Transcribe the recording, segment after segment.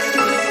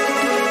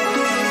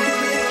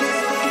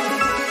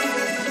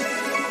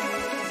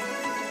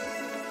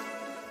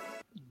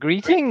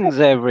Greetings,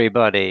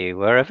 everybody,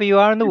 wherever you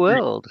are in the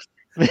world.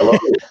 Hello.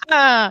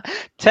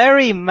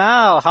 Terry,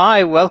 Mal,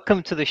 hi,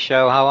 welcome to the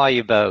show. How are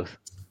you both?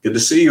 Good to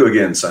see you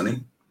again, Sonny.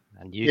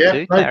 And you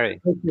too, nice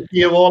Terry. to see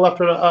you all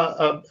after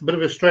a bit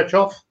of a stretch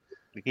off.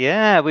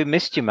 Yeah, we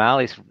missed you, Mal.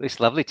 It's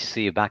lovely to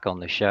see you back on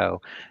the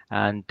show.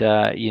 And,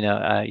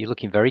 you're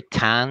looking very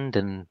tanned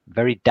and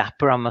very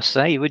dapper, I must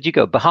say. Where'd you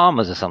go?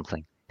 Bahamas or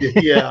something?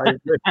 Yeah,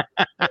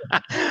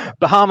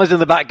 Bahamas in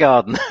the back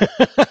garden.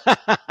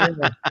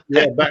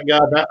 back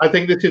guard. I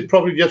think this is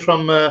probably just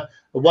from a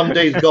 1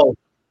 day's golf.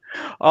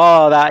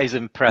 Oh, that is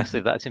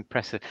impressive. That's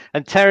impressive.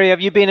 And Terry, have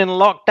you been in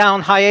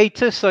lockdown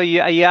hiatus, or are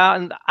you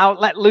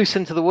out let loose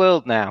into the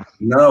world now?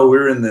 No,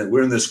 we're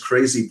in this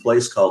crazy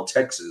place called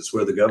Texas,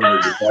 where the governor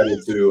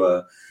decided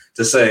to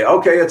say,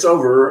 okay, it's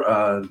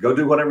over. Go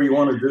do whatever you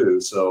want to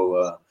do.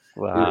 So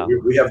wow.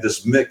 we have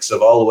this mix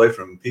of all the way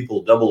from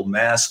people double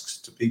masks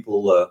to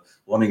people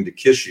wanting to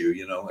kiss you.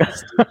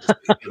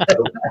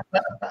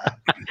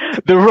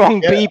 The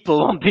wrong people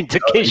wanting to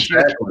kiss you.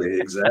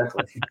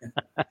 Exactly.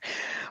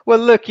 Well,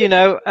 look,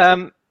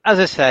 as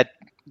I said,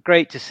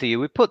 great to see you.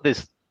 We put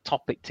this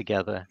topic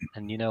together,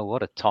 and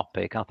what a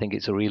topic. I think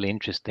it's a really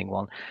interesting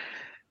one.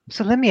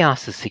 So let me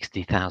ask the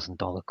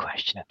 $60,000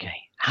 question, okay?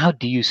 How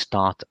do you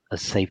start a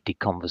safety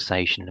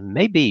conversation? And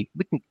maybe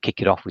we can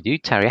kick it off with you,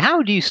 Terry.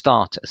 How do you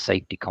start a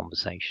safety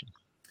conversation?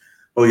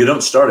 Well, you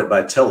don't start it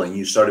by telling.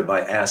 You start it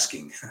by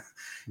asking.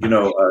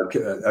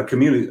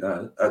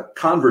 A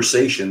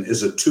conversation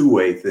is a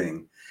two-way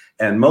thing.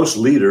 And most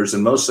leaders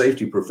and most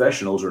safety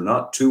professionals are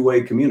not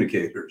two-way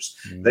communicators.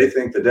 Mm-hmm. They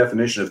think the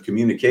definition of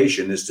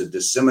communication is to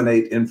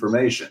disseminate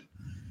information.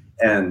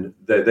 And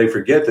they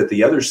forget that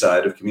the other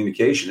side of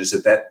communication is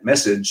that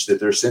message that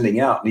they're sending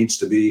out needs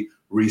to be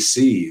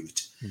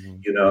received,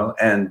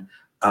 And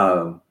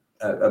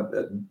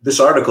this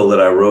article that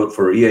I wrote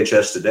for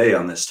EHS Today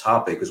on this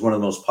topic is one of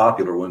the most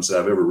popular ones that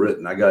I've ever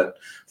written. I got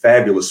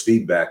fabulous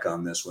feedback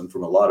on this one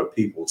from a lot of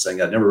people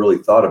saying I'd never really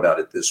thought about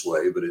it this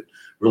way, but it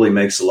really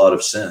makes a lot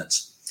of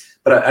sense.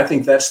 But I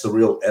think that's the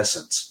real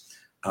essence.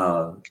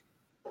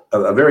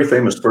 A very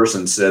famous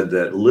person said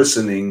that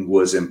listening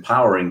was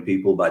empowering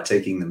people by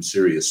taking them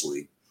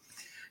seriously.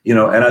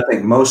 And I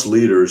think most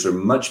leaders are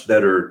much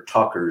better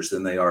talkers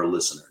than they are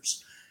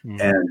listeners. Mm.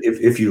 And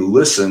if you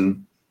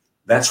listen,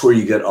 that's where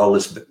you get all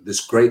this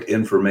great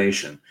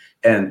information.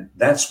 And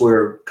that's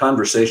where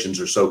conversations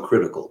are so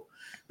critical,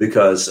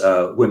 because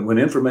when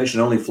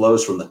information only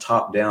flows from the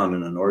top down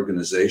in an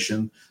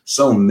organization,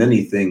 so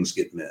many things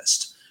get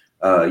missed.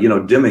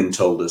 Deming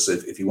told us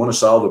if you want to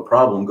solve a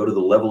problem, go to the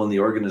level in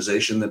the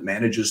organization that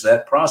manages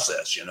that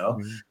process,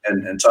 mm-hmm.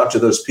 and talk to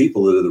those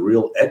people that are the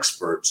real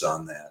experts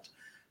on that.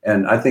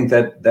 And I think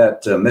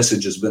that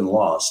message has been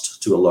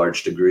lost to a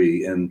large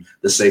degree in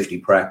the safety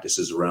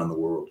practices around the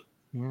world.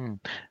 Mm.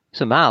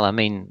 So Mal,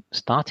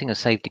 starting a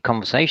safety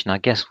conversation, I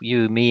guess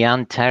you, me,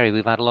 and Terry,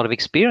 we've had a lot of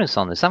experience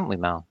on this, haven't we,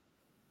 Mal?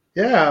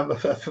 Yeah,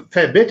 a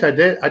fair bit, I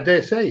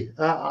dare say.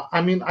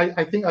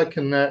 I think I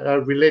can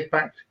relate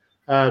back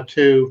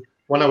to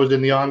when I was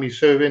in the Army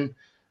serving,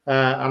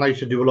 and I used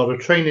to do a lot of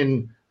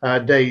training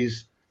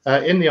days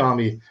in the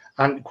Army.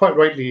 And quite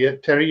rightly,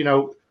 Terry,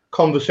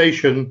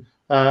 conversation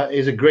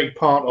is a great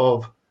part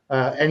of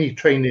any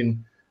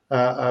training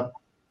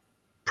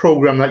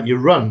program that you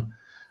run.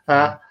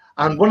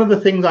 And one of the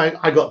things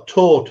I got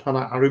taught, and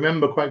I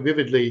remember quite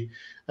vividly,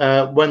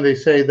 when they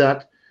say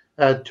that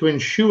to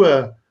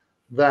ensure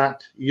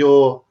that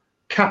your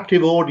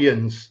captive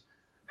audience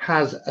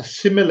has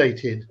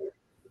assimilated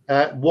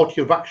what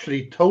you've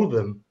actually told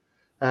them,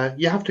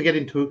 you have to get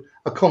into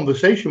a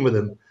conversation with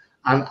them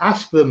and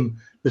ask them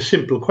the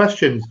simple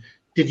questions.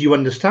 Did you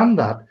understand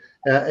that?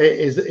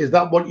 Is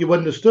that what you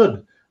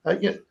understood?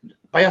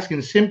 By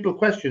asking simple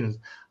questions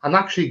and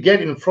actually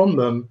getting from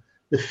them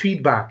the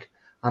feedback.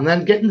 And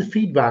then getting the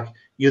feedback,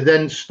 you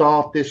then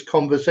start this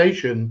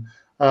conversation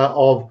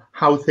of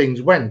how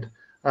things went.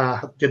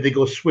 Did they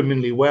go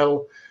swimmingly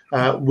well?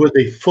 Were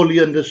they fully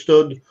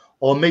understood?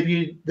 Or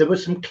maybe there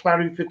was some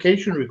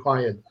clarification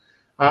required.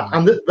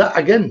 And that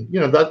again,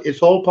 that it's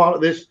all part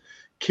of this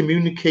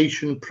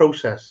communication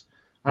process.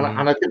 And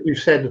I think we've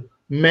said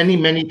many,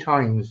 many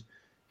times,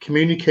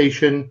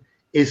 communication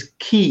is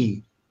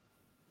key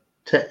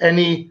to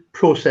any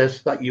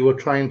process that you are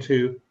trying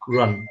to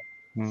run.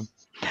 Mm.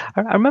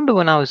 I remember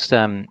when I was,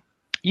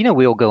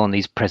 we all go on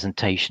these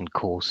presentation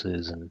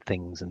courses and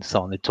things and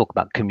so on. They talk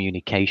about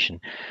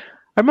communication.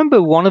 I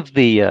remember one of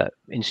the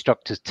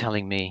instructors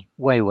telling me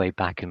way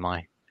back in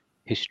my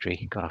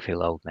history. God, I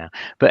feel old now.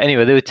 But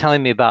anyway, they were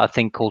telling me about a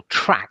thing called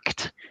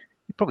TRACT.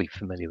 You're probably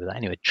familiar with that.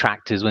 Anyway,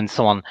 TRACT is when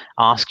someone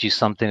asks you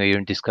something or you're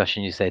in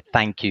discussion, you say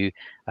thank you,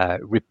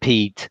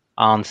 repeat,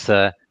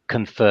 answer,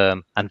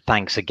 confirm, and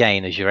thanks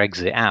again as you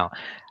exit out.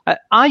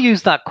 I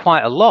use that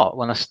quite a lot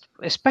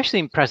especially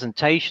in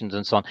presentations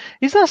and so on.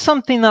 Is that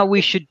something that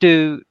we should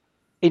do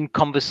in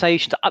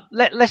conversations?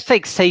 Let's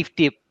take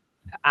safety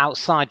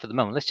outside for the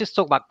moment. Let's just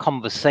talk about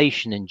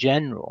conversation in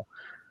general.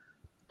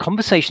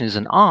 conversation is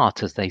an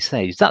art, as they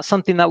say. Is that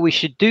something that we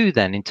should do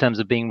then in terms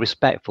of being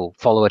respectful,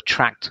 follow a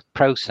tracked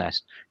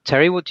process?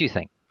 Terry, what do you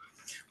think?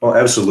 Well,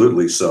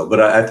 absolutely so. But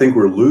I think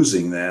we're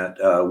losing that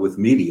with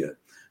media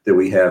that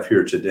we have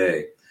here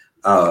today.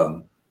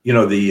 The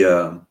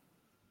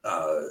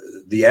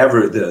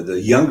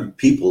young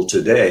people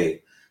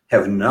today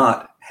have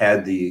not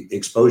had the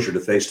exposure to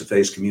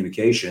face-to-face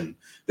communication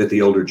that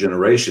the older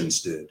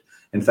generations did.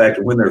 In fact,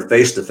 when they're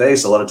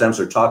face-to-face, a lot of times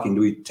they're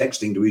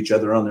texting to each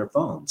other on their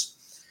phones.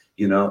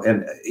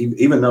 And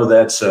even though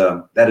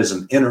that is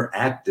an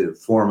interactive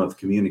form of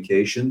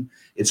communication,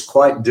 it's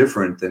quite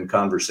different than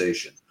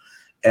conversation.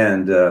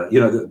 And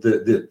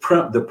the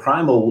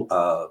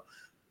primal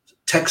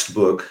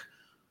textbook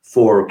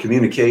for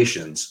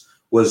communications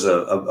was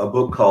a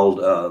book called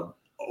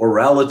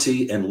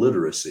Orality and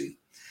Literacy.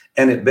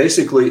 And it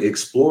basically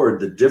explored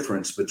the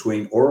difference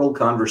between oral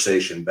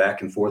conversation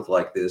back and forth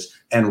like this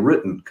and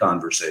written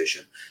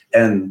conversation,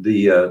 and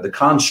the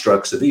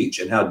constructs of each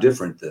and how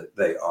different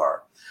they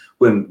are.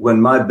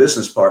 When my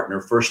business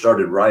partner first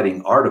started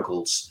writing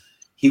articles,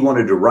 he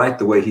wanted to write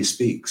the way he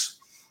speaks.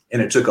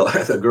 And it took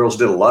the girls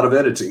did a lot of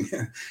editing,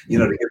 to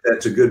get that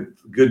to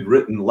good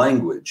written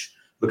language,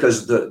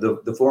 because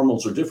the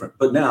formals are different.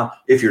 But now,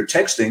 if you're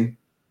texting,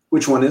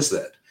 which one is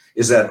that?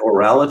 Is that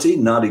orality?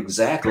 Not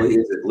exactly.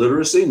 Is it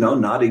literacy? No,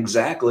 not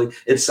exactly.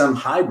 It's some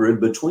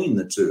hybrid between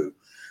the two.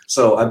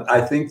 So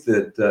I think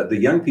that the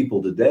young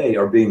people today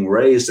are being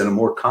raised in a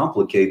more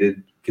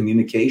complicated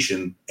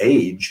communication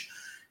age,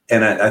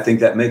 and I think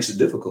that makes it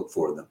difficult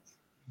for them.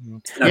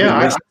 It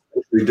makes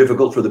it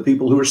difficult for the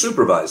people who are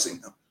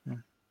supervising them.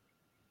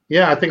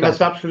 Yeah, I think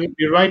that's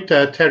absolutely right,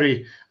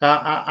 Terry.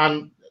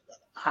 And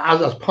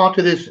as part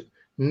of this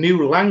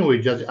new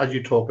language, as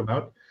you talk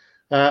about,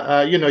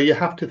 you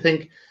have to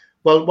think.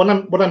 Well, when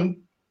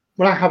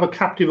I have a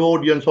captive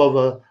audience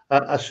of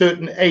a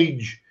certain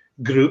age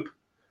group,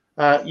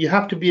 you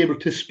have to be able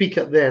to speak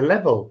at their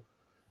level,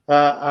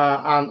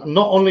 and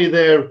not only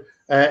their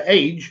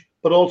age,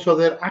 but also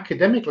their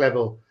academic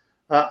level.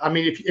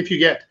 If you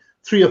get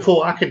 3 or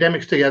 4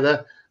 academics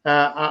together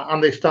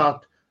and they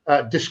start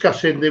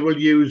discussing, they will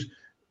use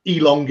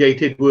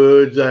elongated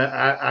words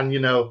and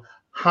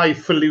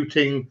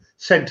highfalutin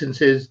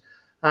sentences,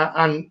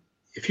 and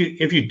if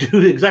you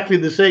do exactly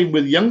the same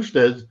with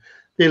youngsters,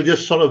 they'll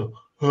just sort of,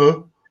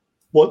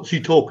 what's he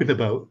talking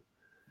about?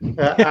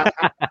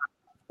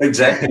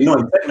 Exactly.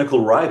 In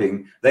technical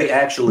writing, they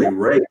actually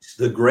rate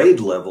the grade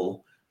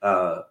level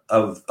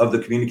of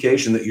the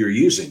communication that you're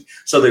using.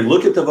 So they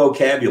look at the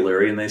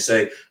vocabulary and they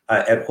say,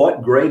 at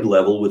what grade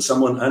level would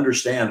someone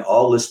understand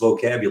all this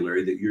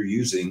vocabulary that you're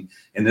using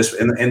in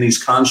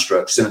these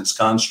constructs, sentence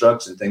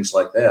constructs and things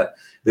like that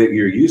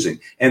you're using.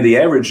 And the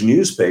average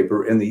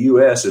newspaper in the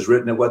U.S. is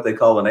written at what they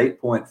call an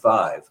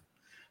 8.5.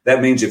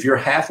 That means if you're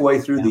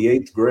halfway through the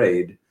 8th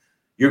grade,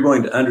 you're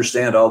going to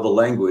understand all the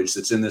language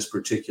that's in this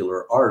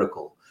particular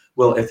article.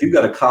 Well, if you've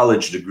got a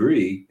college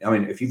degree,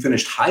 if you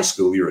finished high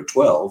school, you're a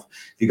 12.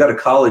 If you got a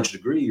college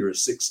degree, you're a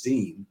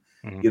 16.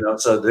 Mm-hmm.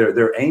 So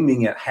they're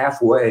aiming at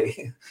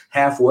halfway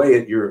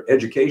at your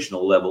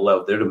educational level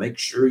out there to make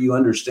sure you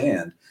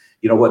understand,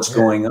 what's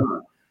going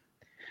on.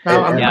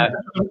 I'm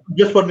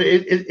just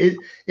wondering,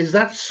 is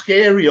that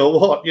scary or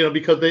what?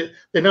 Because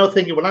they're now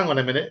thinking, well, hang on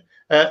a minute.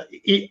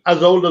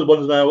 As older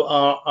ones now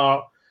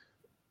are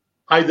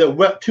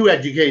either too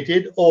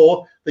educated,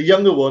 or the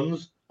younger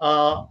ones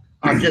are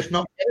just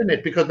not getting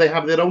it because they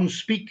have their own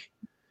speak.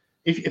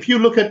 If you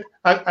look at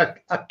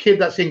a kid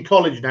that's in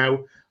college now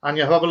and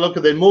you have a look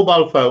at their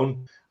mobile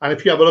phone, and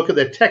if you have a look at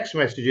their text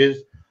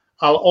messages,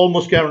 I'll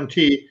almost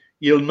guarantee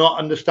you'll not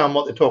understand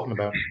what they're talking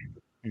about.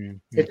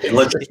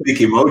 Unless you speak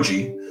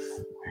emoji.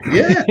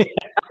 Yeah.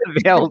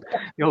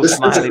 This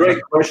is a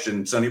great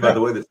question, Sonny, by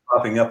the way, that's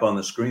popping up on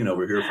the screen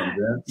over here from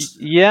Vince.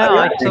 Yeah,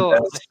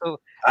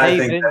 I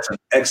think that's an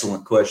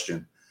excellent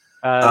question.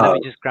 Let me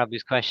just grab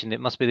this question.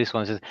 It must be this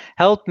one. It says,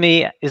 help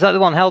me. Is that the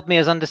one? Help me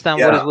as understand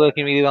what is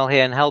working really well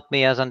here, and help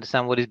me as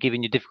understand what is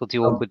giving you difficulty,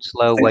 awkward,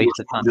 slow, waste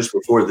of time. Just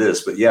before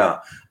this, but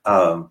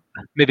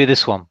maybe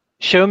this one.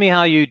 Show me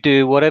how you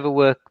do whatever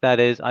work that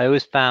is. I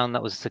always found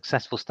that was a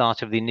successful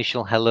start of the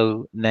initial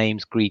hello,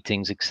 names,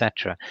 greetings,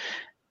 etc.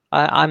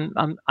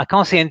 I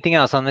can't see anything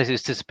else unless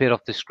it's disappeared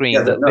off the screen.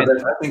 I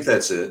think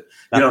that's it.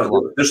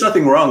 There's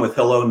nothing wrong with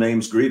hello,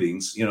 names,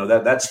 greetings.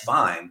 That's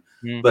fine.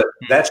 But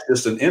that's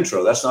just an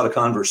intro. That's not a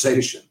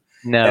conversation.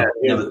 No.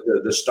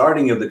 The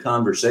starting of the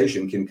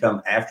conversation can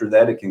come after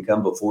that. It can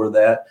come before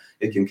that.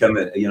 It can come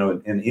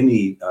in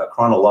any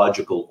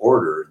chronological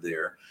order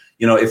there.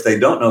 If they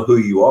don't know who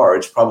you are,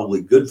 it's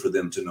probably good for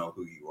them to know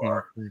who you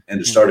are and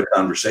to start a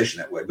conversation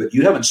that way. But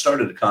you haven't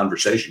started a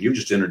conversation. You've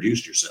just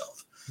introduced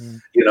yourself.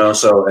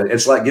 So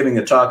it's like giving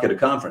a talk at a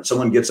conference.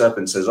 Someone gets up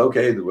and says,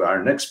 okay,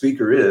 our next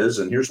speaker is,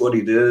 and here's what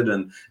he did,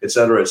 and et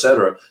cetera, et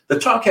cetera. The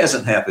talk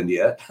hasn't happened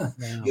yet.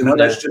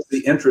 That's just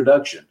the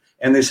introduction.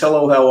 And this,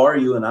 hello, how are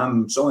you? And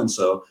I'm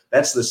so-and-so.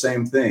 That's the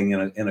same thing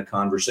in a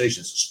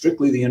conversation. It's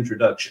strictly the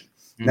introduction.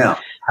 Now,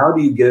 how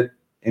do you get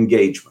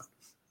engagement?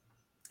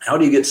 How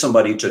do you get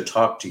somebody to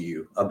talk to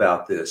you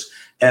about this?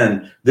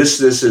 And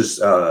this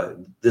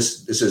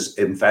is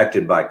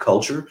impacted by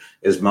culture,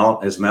 as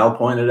Mal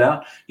pointed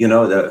out.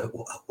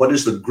 What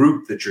is the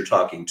group that you're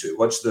talking to?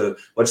 What's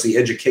the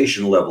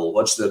education level?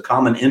 What's the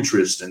common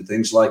interest and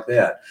things like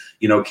that?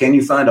 Can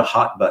you find a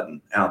hot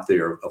button out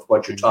there of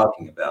what you're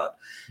talking about?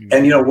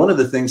 Mm-hmm. And one of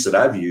the things that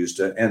I've used,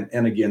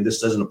 and again,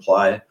 this doesn't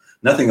apply.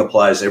 Nothing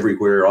applies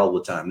everywhere all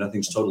the time.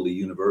 Nothing's totally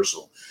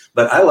universal.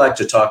 But I like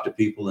to talk to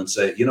people and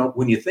say,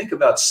 when you think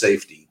about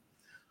safety,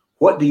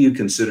 what do you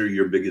consider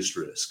your biggest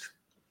risk?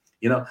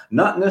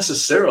 Not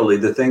necessarily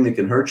the thing that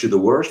can hurt you the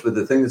worst, but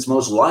the thing that's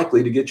most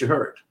likely to get you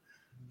hurt.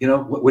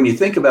 When you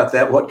think about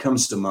that, what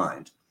comes to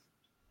mind?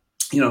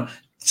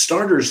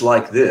 Starters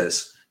like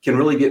this can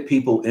really get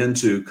people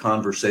into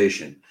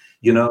conversation.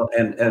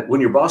 And when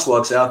your boss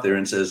walks out there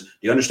and says, "Do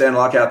you understand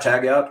lockout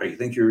tagout? Or you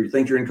think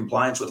you're in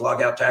compliance with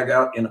lockout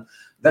tagout?"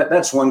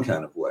 That's one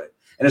kind of way.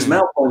 And as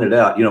Mal pointed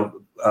out,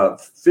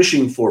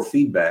 fishing for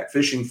feedback,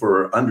 fishing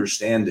for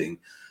understanding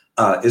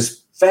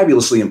is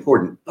fabulously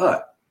important.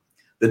 But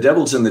the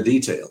devil's in the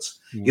details.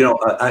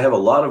 I have a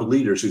lot of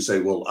leaders who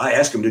say, "Well, I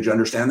asked him, did you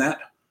understand that?"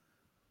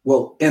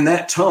 Well, in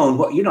that tone,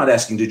 you're not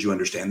asking, "Did you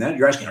understand that?"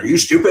 You're asking, "Are you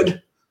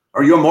stupid?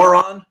 Are you a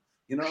moron?"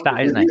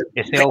 That, isn't it?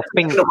 It's the old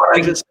finger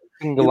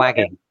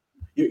wagging.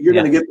 You're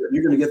going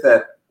to get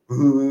that,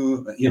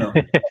 an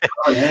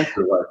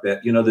answer like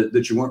that,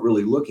 that you weren't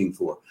really looking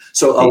for.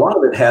 So a lot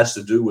of it has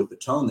to do with the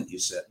tone that you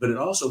set, but it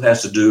also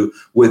has to do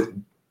with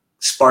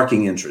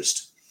sparking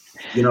interest.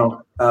 If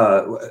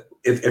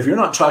you're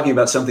not talking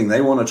about something they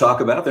want to talk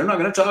about, they're not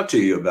going to talk to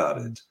you about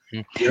it.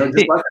 Just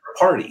like a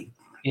party.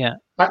 Yeah.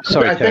 I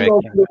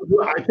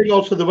think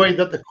also the way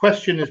that the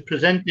question is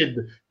presented,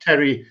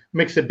 Terry,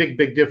 makes a big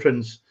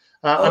difference.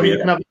 You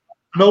can have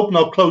an open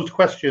or closed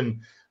question,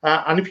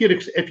 and if you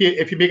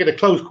make it a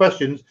closed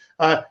question,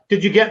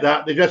 did you get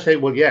that? They just say,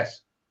 "Well,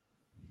 yes,"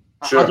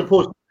 sure. As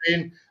opposed to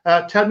saying,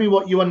 "Tell me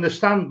what you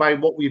understand by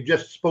what we've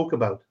just spoke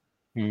about."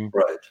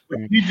 Right.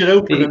 We need it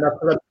open enough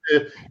for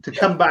them to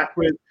come back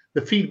with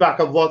the feedback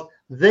of what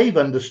they've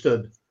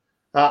understood,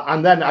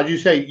 and then, as you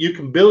say, you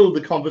can build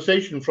the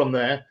conversation from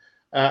there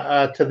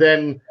to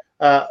then,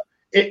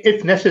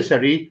 if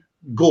necessary,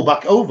 go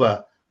back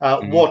over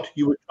what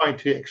you were trying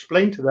to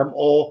explain to them,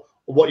 or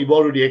what you've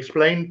already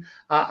explained,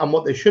 and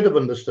what they should have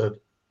understood.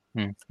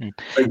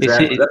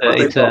 Exactly. That's what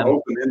they call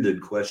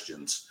open-ended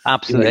questions.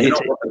 Absolutely. You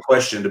don't want the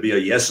question to be a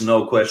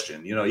yes/no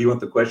question. You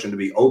want the question to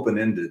be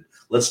open-ended.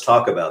 Let's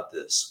talk about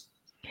this.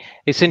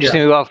 It's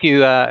interesting. We've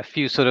got a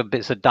few sort of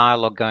bits of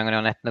dialogue going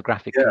on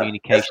ethnographic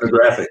communication.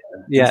 Ethnographic.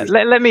 Yeah.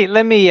 Let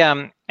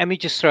me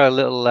just throw a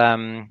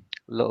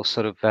little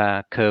sort of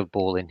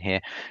curveball in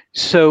here.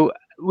 So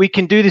we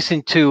can do this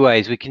in two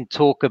ways. We can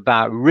talk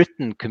about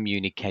written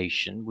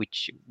communication,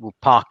 which we'll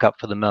park up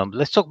for the moment.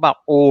 Let's talk about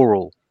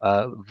oral,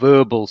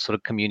 verbal sort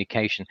of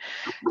communication.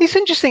 It's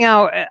interesting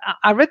how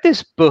I read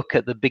this book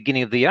at the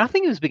beginning of the year. I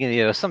think it was the beginning of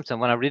the year or something.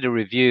 When I read a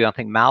review, I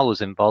think Mal was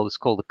involved. It's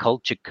called The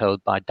Culture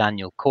Code by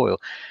Daniel Coyle.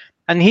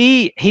 And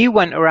he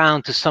went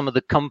around to some of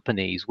the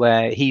companies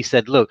where he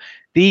said, "Look,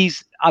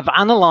 I've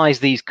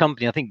analyzed these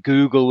companies. I think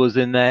Google was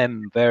in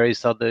them,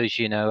 various others,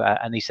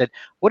 and he said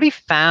what he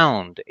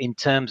found in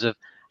terms of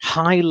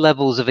high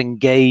levels of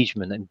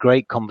engagement and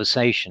great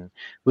conversation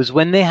was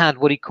when they had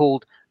what he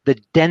called the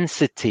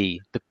density,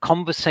 the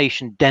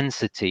conversation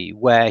density,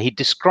 where he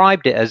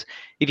described it as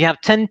if you have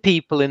 10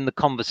 people in the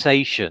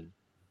conversation,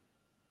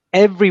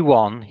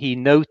 everyone he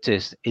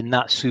noticed in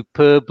that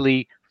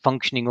superbly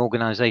functioning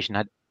organization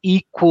had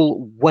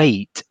equal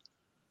weight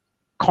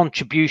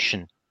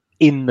contribution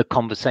in the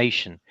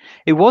conversation.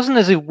 It wasn't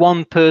as if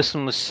one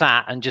person was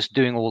sat and just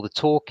doing all the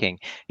talking.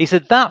 He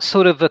said that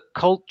sort of a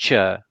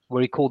culture,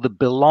 where he called the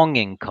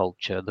belonging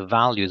culture, the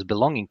values,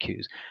 belonging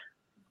cues,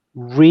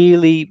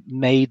 really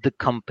made the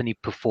company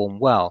perform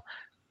well.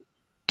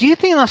 Do you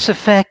think that's a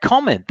fair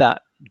comment?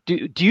 That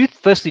do you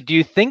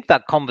think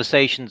that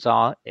conversations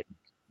are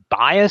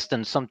biased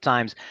and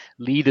sometimes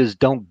leaders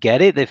don't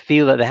get it? They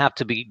feel that they have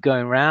to be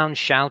going around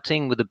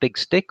shouting with a big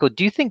stick, or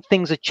do you think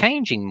things are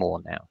changing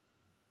more now?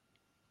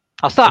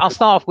 I'll start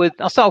off with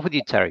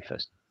you, Terry,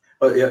 first.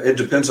 Well, yeah, it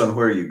depends on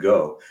where you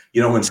go.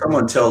 When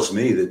someone tells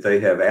me that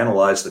they have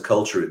analyzed the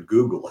culture at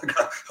Google, I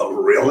go, "Oh,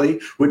 really?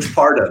 Which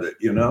part of it?"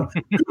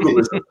 Google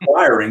is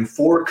acquiring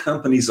 4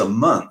 companies a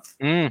month.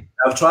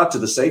 I've talked to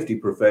the safety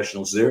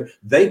professionals there.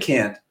 They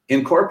can't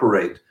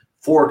incorporate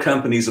 4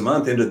 companies a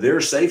month into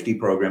their safety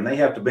program. They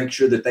have to make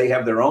sure that they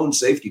have their own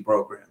safety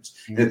programs,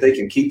 and that they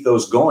can keep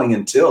those going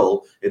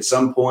until at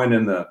some point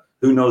in the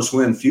who knows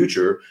when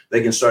future,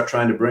 they can start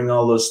trying to bring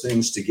all those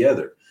things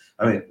together.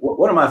 I mean,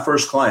 one of my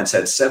first clients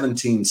had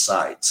 17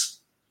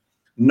 sites.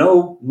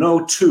 No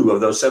 2 of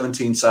those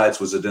 17 sites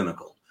was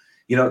identical.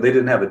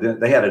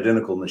 They had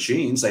identical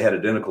machines. They had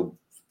identical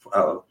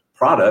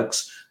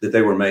products that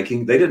they were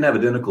making. They didn't have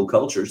identical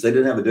cultures. They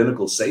didn't have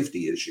identical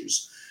safety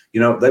issues.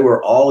 They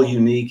were all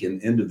unique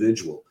and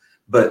individual.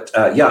 But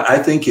I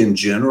think in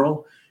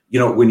general,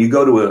 when you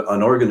go to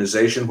an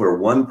organization where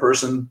one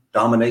person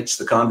dominates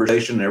the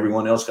conversation and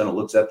everyone else kind of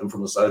looks at them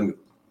from the side and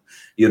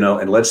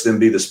and lets them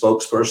be the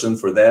spokesperson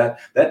for that,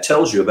 that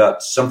tells you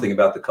about something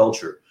about the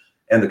culture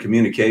and the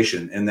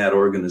communication in that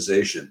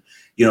organization.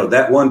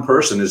 That one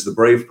person is the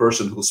brave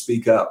person who'll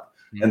speak up,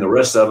 and the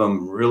rest of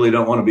them really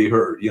don't want to be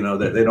heard.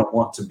 That they don't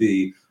want to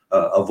be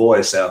a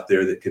voice out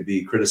there that could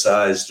be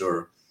criticized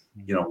or,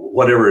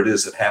 whatever it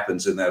is that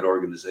happens in that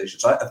organization.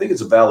 So I think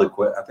it's a valid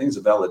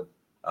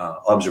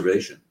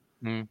observation.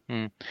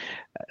 Mm-hmm.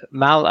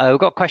 Mal, we've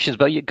got questions,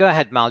 but go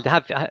ahead, Mal.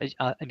 Have you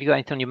got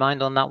anything on your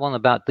mind on that one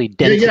about the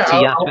density?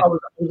 I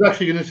was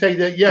actually going to say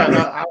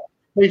that.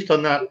 Based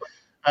on that,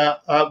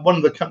 one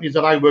of the companies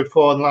that I worked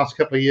for in the last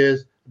couple of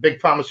years, a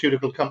big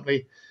pharmaceutical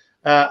company,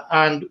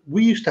 and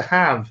we used to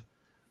have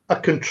a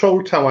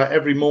control tower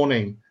every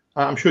morning.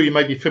 I'm sure you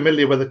might be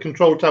familiar with the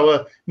control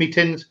tower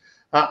meetings,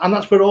 and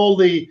that's where all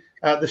the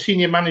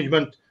senior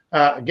management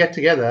get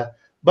together.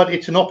 But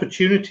it's an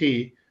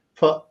opportunity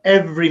for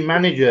every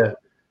manager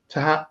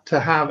to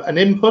have an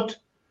input,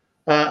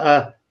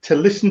 to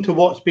listen to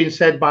what's been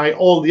said by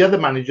all the other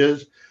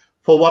managers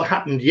for what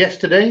happened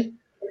yesterday,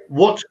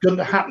 what's going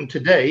to happen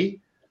today,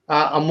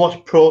 and what's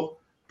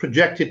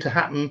projected to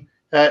happen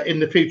in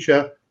the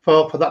future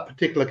for that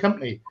particular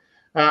company.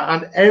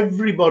 And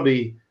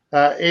everybody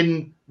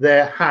in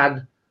there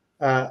had,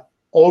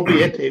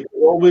 albeit it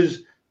was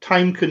always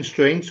time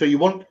constrained, so you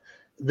weren't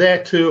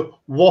there to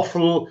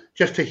waffle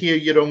just to hear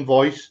your own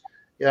voice.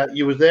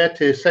 You was there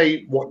to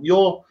say what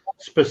your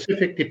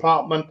specific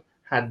department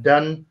had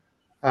done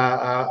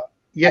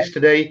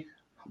yesterday,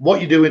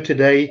 what you're doing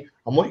today,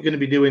 and what you're going to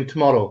be doing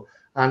tomorrow.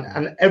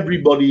 And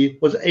everybody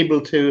was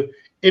able to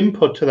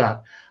input to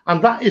that.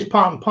 And that is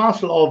part and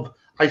parcel of,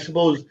 I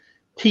suppose,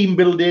 team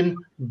building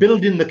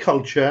the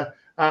culture,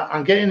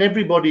 and getting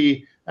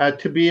everybody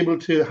to be able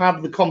to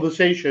have the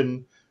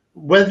conversation,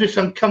 whether it's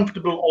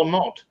uncomfortable or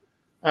not,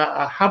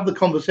 have the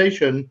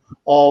conversation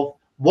of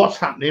what's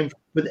happening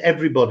with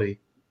everybody.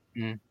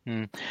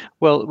 Mm-hmm.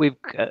 Well,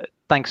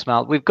 thanks,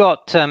 Mal. We've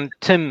got Tim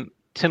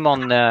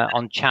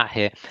on chat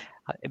here.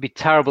 It'd be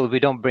terrible if we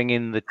don't bring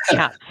in the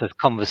chats as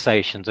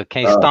conversations.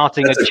 Okay,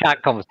 starting a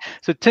chat conversation.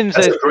 So Tim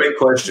says, that's a great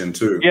question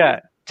too. Yeah,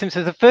 Tim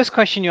says the first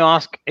question you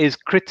ask is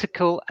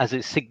critical as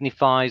it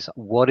signifies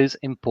what is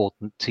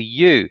important to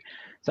you.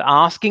 So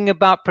asking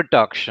about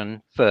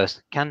production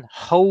first can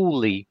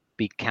wholly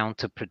be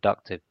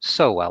counterproductive.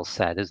 So well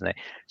said, isn't it?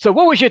 So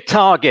what was your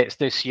targets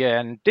this year,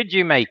 and did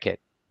you make it?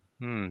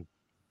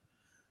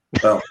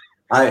 Well,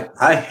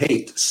 I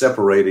hate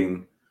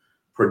separating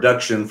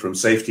production from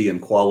safety and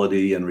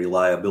quality and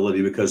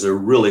reliability, because they're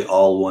really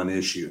all one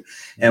issue.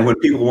 And when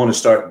people want to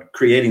start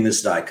creating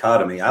this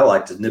dichotomy, I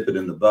like to nip it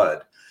in the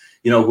bud.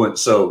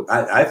 So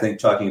I think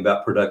talking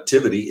about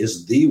productivity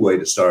is the way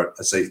to start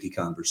a safety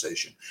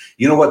conversation.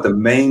 You know what the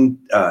main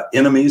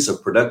enemies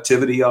of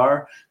productivity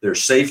are? They're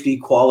safety,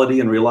 quality,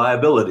 and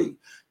reliability.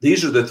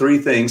 These are the three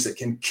things that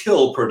can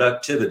kill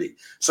productivity.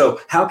 So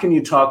how can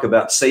you talk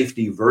about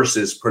safety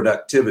versus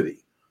productivity?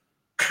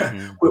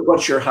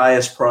 What's your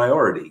highest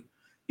priority?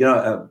 In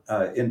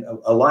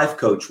a life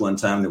coach one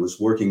time that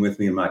was working with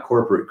me in my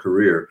corporate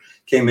career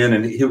came in,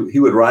 and he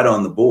would write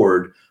on the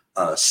board,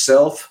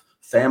 self,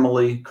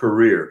 family,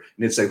 career.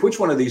 And he'd say, which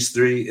one of these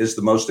three is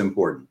the most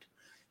important?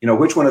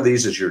 Which one of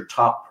these is your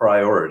top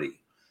priority?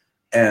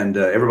 And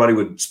everybody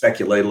would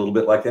speculate a little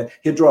bit like that.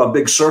 He'd draw a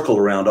big circle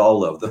around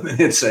all of them, and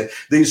he'd say,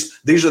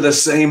 these are the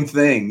same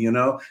thing.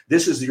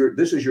 This is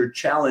your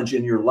challenge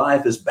in your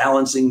life, is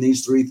balancing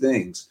these three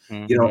things,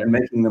 and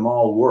making them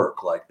all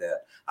work like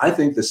that. I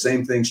think the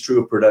same thing's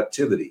true of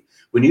productivity.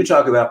 When you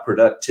talk about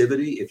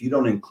productivity, if you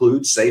don't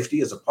include safety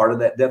as a part of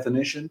that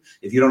definition,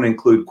 if you don't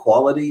include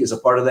quality as a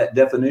part of that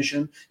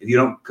definition, if you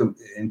don't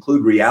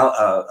include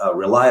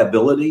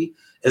reliability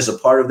as a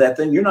part of that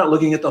thing, you're not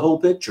looking at the whole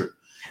picture.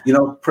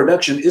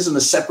 Production isn't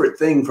a separate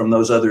thing from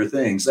those other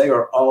things. They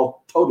are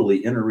all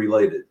totally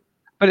interrelated.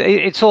 But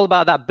it's all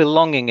about that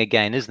belonging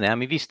again, isn't it? I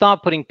mean, if you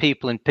start putting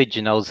people in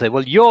pigeonholes, say,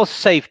 well, your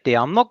safety,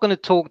 I'm not going to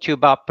talk to you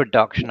about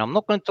production. I'm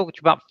not going to talk to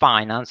you about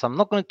finance. I'm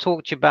not going to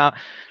talk to you about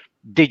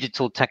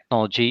digital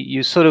technology.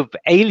 You're sort of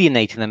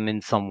alienating them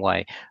in some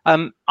way.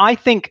 I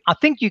think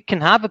you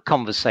can have a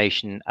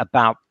conversation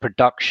about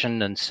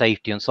production and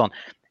safety and so on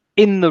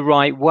in the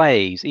right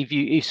ways.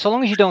 If so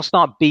long as you don't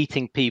start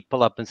beating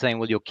people up and saying,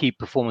 well, your key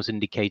performance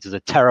indicators are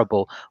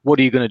terrible, what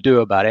are you going to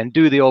do about it? And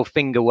do the old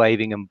finger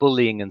waving and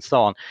bullying and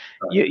so on.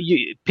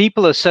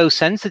 People are so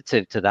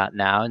sensitive to that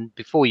now, and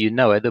before you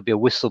know it, there'll be a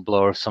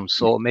whistleblower of some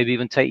sort, maybe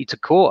even take you to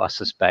court, I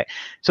suspect.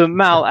 So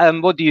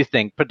Mal, what do you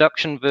think?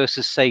 Production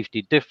versus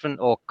safety, different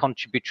or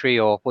contributory,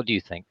 or what do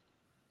you think?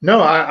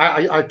 No,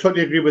 I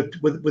totally agree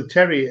with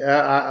Terry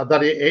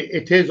that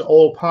it is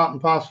all part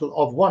and parcel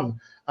of one.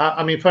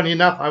 I mean, funny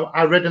enough,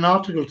 I read an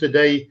article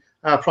today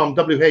from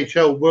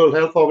WHO, World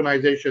Health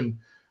Organization,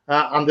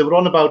 and they were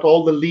on about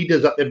all the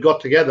leaders that they've got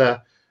together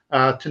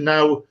to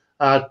now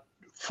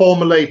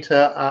formulate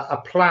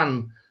a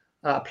plan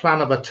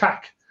of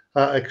attack,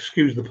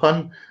 excuse the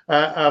pun,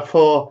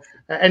 for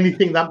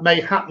anything that may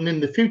happen in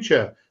the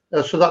future,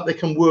 so that they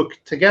can work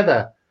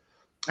together.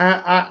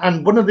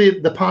 And one of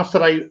the parts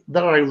that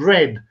I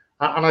read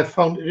and I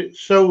found it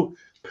so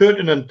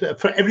pertinent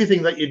for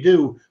everything that you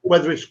do,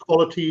 whether it's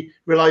quality,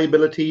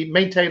 reliability,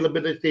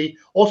 maintainability,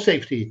 or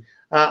safety.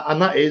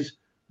 And that is,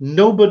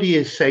 nobody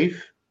is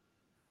safe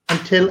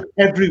until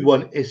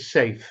everyone is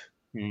safe.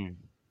 And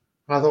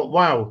I thought,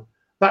 wow,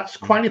 that's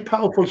quite a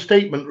powerful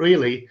statement,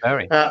 really.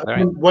 Very.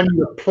 When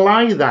you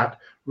apply that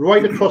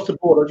right across the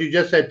board, as you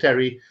just said,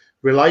 Terry,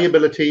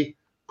 reliability,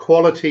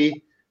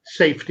 quality,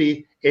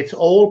 safety, it's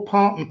all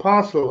part and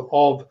parcel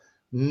of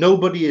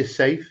nobody is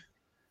safe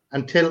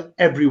until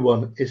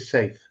everyone is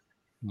safe.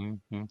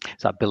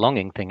 It's that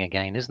belonging thing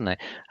again, isn't it?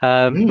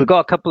 We've got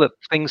a couple of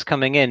things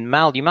coming in.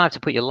 Mal, you might have to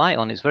put your light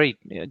on. It's very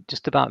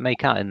just about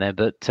make out in there,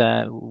 but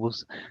I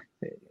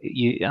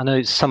know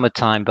it's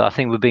summertime, but I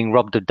think we're being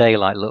robbed of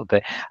daylight a little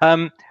bit.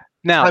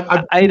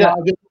 Now, I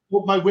just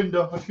put my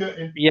window.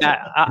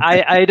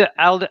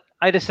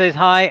 Ida says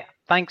hi.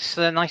 Thanks.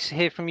 Nice to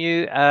hear from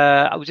you.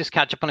 I will just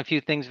catch up on a few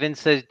things. Vince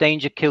says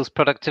danger kills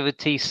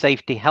productivity,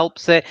 safety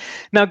helps it.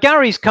 Now,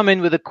 Gary's come in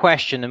with a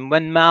question, and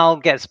when Mal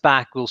gets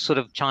back, we'll sort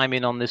of chime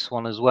in on this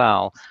one as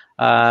well.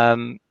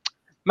 Mal,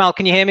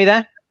 can you hear me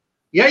there?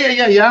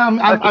 Yeah.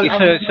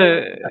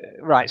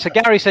 Right. So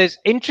Gary says,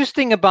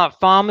 interesting about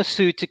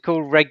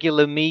pharmaceutical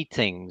regular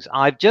meetings.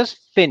 I've just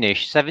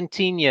finished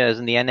 17 years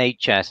in the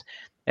NHS.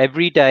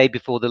 Every day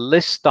before the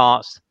list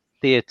starts,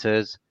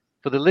 theatres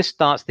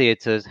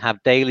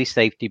have daily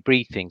safety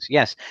briefings.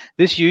 Yes,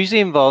 this usually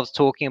involves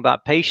talking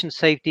about patient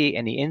safety,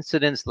 any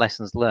incidents,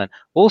 lessons learned.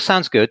 All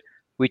sounds good,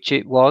 which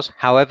it was.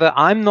 However,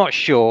 I'm not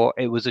sure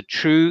it was a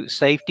true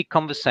safety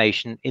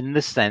conversation in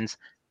the sense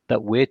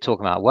that we're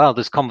talking about. Well,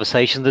 there's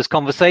conversations,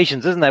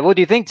 isn't there? What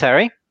do you think,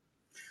 Terry?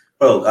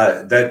 Well,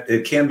 that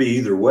it can be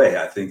either way.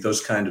 I think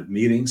those kind of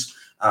meetings.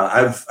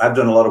 I've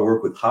done a lot of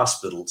work with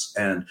hospitals,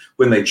 and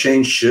when they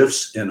change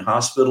shifts in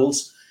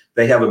hospitals,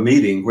 they have a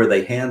meeting where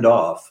they hand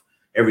off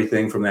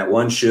everything from that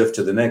one shift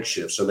to the next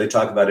shift. So they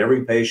talk about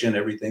every patient,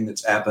 everything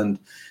that's happened,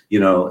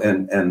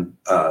 and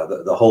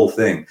the whole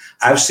thing.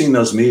 I've seen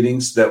those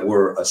meetings that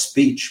were a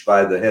speech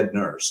by the head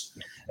nurse.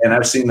 And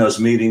I've seen those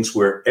meetings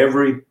where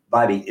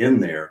everybody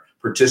in there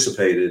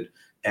participated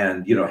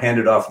and,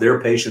 handed off their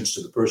patients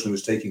to the person who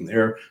was taking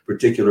their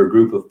particular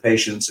group of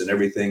patients and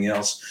everything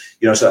else.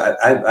 So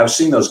I've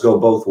seen those go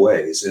both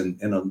ways in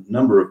a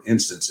number of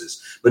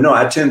instances. But no,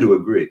 I tend to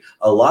agree.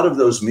 A lot of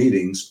those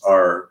meetings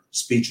are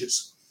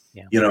speeches.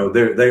 Yeah.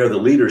 They are the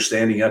leaders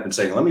standing up and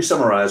saying, let me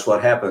summarize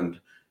what happened,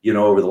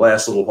 over the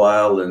last little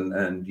while.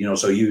 And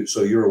so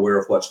you're aware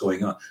of what's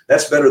going on.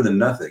 That's better than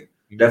nothing.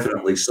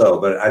 Definitely so.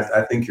 But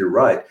I think you're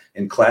right.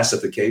 In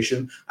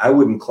classification, I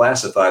wouldn't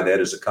classify that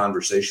as a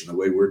conversation the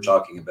way we're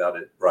talking about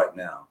it right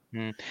now.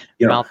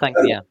 Mal, thank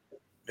you.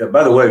 Yeah,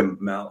 by the way,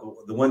 Mal,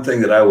 the one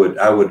thing that I would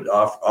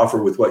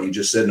offer with what you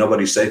just said,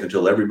 nobody's safe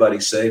until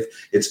everybody's safe.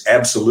 It's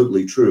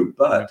absolutely true.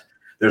 But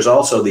there's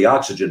also the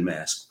oxygen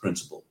mask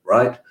principle,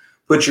 right?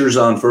 Put yours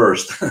on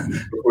first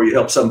before you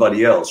help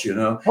somebody else,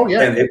 Oh,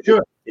 yeah, and if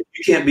you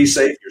can't be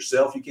safe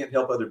yourself, you can't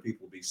help other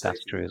people be safe.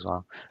 That's true as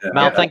well.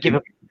 Mal, thank you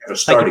for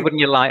putting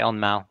your light on,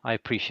 Mal. I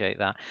appreciate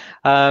that.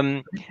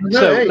 Look,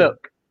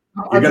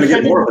 you're going to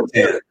get more of a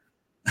 10.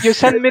 You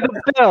send me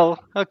the bill.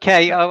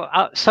 Okay,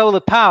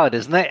 solar powered,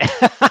 isn't it?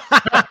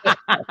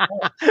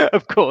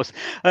 Of course.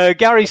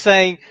 Gary's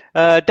saying,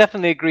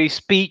 definitely agree,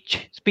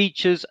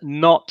 speeches,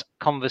 not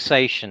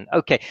conversation.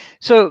 Okay,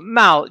 so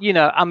Mal,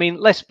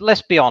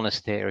 let's be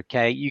honest here,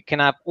 okay? You can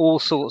have all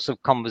sorts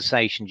of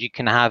conversations. You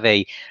can have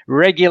a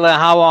regular,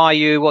 how are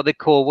you, what they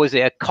call, was it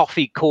a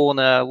coffee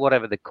corner,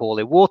 whatever they call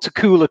it, water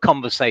cooler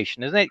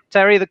conversation, isn't it,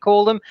 Terry, they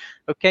call them?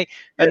 Okay,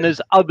 and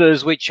there's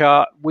others which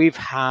we've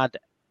had,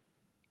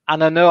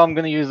 and I know I'm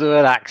going to use the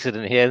word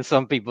accident here, and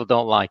some people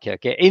don't like it,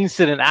 okay?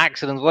 Incident,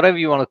 accidents, whatever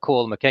you want to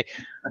call them, okay?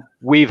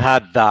 We've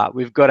had that.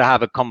 We've got to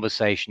have a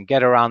conversation,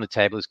 get around the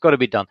table. It's got to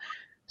be done.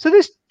 So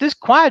there's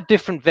quite a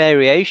different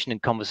variation in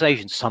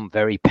conversation. Some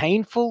very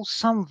painful,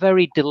 some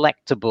very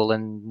delectable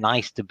and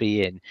nice to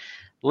be in.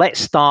 Let's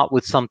start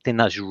with something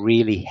that's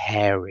really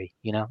hairy,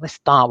 Let's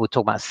start with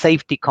talking about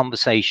safety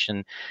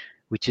conversation,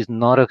 which is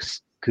not a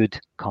good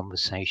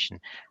conversation.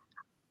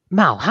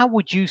 Mal, how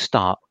would you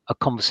start a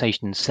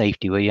conversation in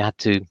safety where you had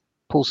to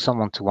pull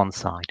someone to one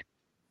side?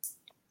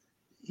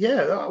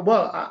 Yeah,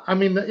 well, I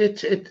mean,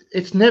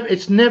 it's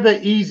never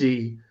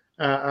easy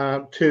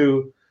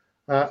to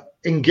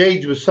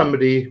engage with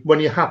somebody when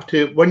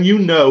you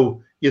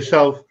know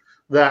yourself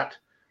that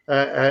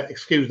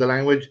excuse the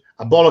language,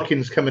 a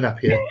bollockin's coming up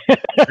here.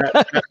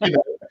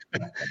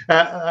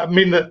 I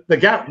mean, the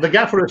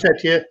gaffer has said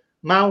to you,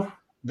 Mal,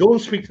 go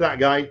and speak to that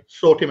guy,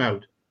 sort him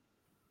out.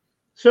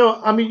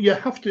 So, I mean, you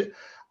have to,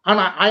 and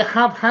I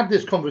have had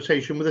this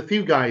conversation with a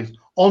few guys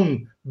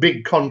on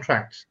big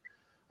contracts,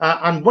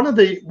 and one of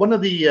the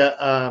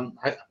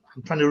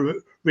I'm trying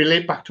to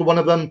relate back to one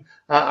of them.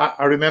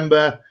 I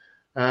remember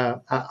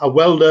a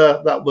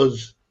welder that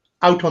was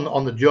out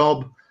on the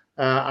job,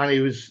 and he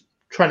was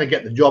trying to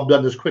get the job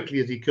done as quickly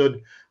as he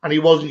could, and he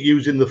wasn't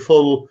using the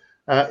full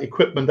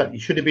equipment that he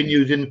should have been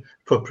using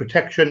for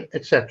protection,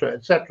 etc.,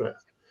 etc.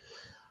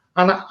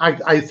 And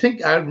I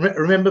think I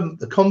remember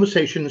the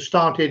conversation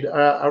started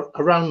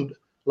around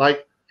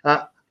like,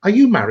 "Are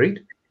you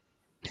married?"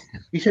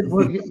 He said,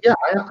 "Well, yeah,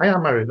 I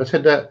am married." I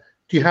said,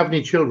 "Do you have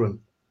any children?"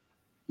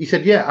 He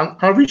said, "Yeah." And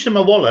I reached in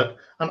my wallet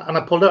and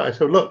I pulled out. I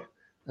said, "Look,"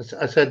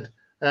 I said,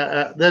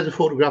 "There's a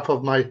photograph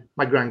of my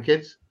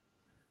grandkids.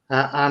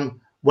 And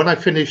when I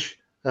finish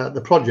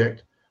the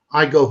project,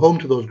 I go home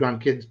to those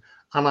grandkids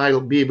and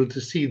I'll be able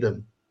to see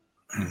them."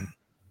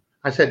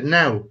 I said,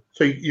 "Now,"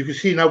 so you can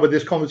see now where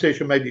this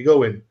conversation may be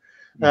going.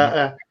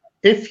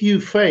 If you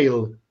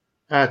fail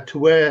to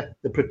wear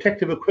the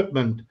protective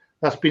equipment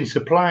that's been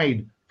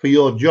supplied for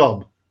your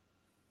job,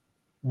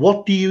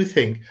 what do you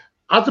think?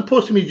 As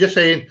opposed to me just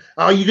saying,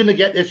 "Oh, you're going to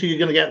get this or you're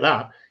going to get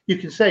that," you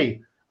can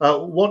say,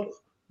 what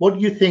do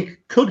you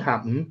think could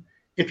happen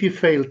if you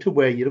fail to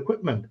wear your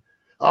equipment?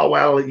 "Oh,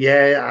 well,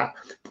 yeah,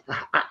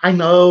 I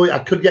know I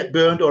could get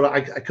burned or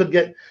I could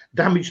get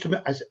damage to me."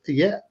 I said,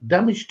 "Yeah,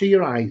 damage to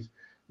your eyes."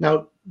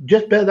 Now,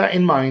 just bear that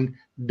in mind.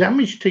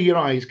 Damage to your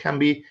eyes can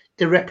be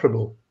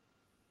irreparable.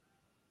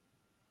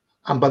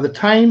 And by the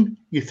time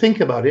you think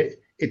about it,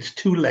 it's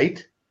too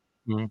late.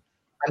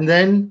 And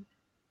then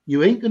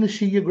you ain't going to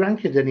see your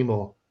grandkids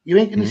anymore. You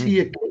ain't going to see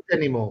your kids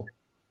anymore.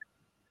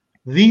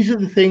 These are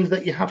the things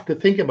that you have to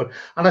think about.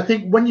 And I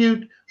think when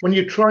you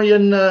try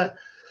and,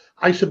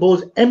 I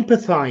suppose,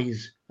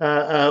 empathize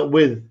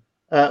with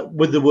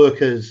the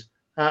workers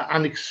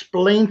and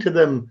explain to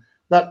them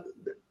that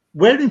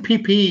wearing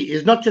PPE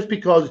is not just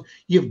because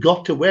you've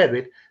got to wear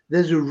it.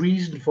 There's a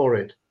reason for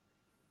it.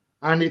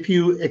 And if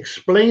you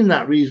explain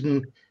that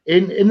reason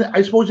in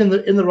I suppose in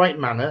the right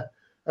manner,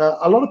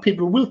 a lot of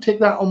people will take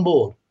that on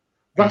board.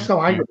 That's how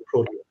I would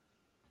approach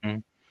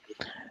it.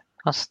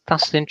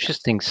 That's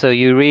interesting. So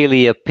you're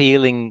really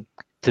appealing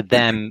to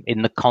them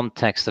in the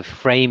context of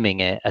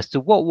framing it as to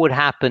what would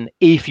happen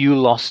if you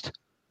lost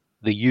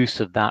the use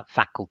of that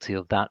faculty,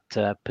 of that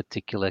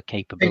particular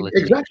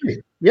capability.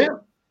 Exactly. Yeah.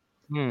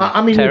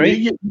 I mean, Terry?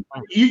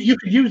 you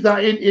could use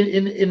that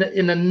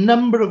in a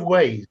number of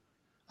ways.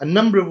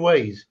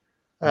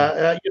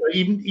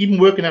 Even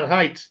working at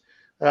heights,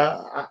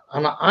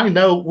 and I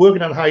know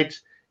working at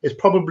heights is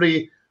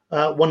probably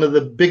one of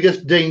the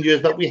biggest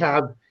dangers that we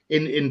have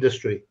in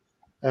industry,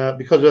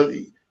 because of,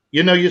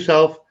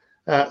 yourself,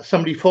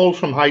 somebody falls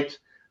from heights,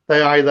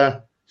 they're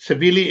either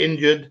severely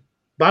injured,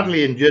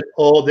 badly injured,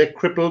 or they're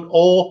crippled,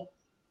 or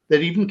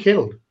they're even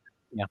killed.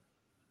 Yeah,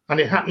 and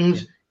it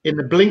happens in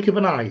the blink of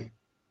an eye.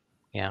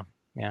 Yeah.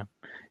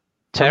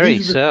 Terry,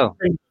 so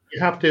you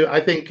have to, I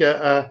think,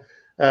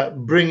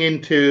 bring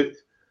into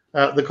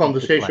the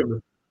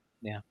conversation.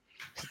 Yeah,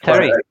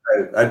 Terry.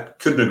 I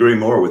couldn't agree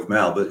more with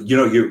Mal. But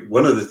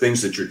one of the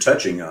things that you're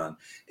touching on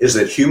is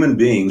that human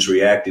beings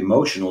react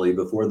emotionally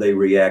before they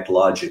react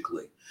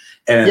logically.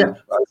 And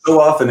so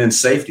often in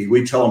safety,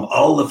 we tell them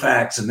all the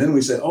facts, and then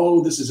we say,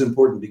 "Oh, this is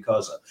important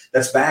because of."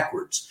 That's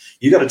backwards.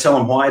 You got to tell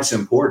them why it's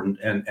important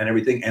and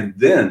everything, and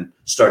then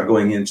start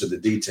going into the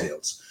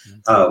details.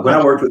 When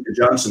I worked with the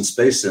Johnson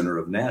Space Center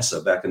of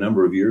NASA back a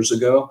number of years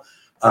ago,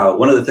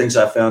 one of the things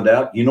I found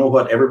out,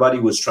 what everybody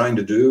was trying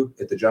to do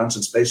at the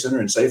Johnson Space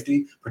Center in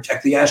safety?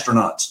 Protect the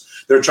astronauts.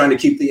 They're trying to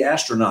keep the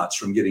astronauts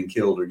from getting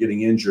killed or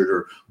getting injured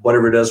or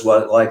whatever it is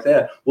like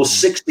that. Well,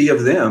 60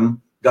 of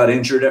them got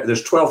injured.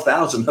 There's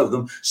 12,000 of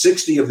them.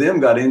 60 of them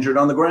got injured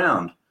on the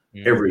ground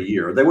every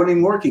year. They weren't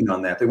even working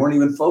on that. They weren't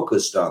even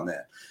focused on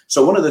that.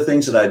 So one of the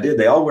things that I did,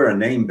 they all wear a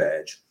name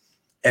badge.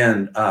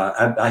 And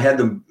I had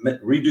them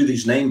redo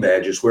these name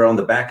badges where on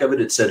the back of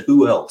it said,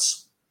 "Who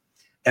else?"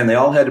 And they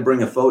all had to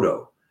bring a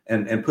photo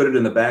and put it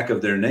in the back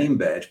of their name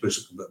badge. But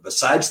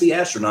besides the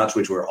astronauts,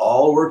 which were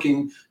all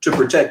working to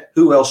protect,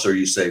 who else are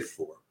you safe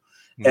for?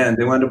 And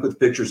they wound up with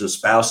pictures of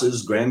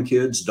spouses,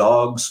 grandkids,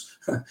 dogs,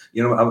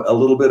 a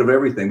little bit of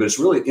everything. But it's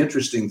a really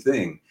interesting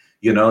thing.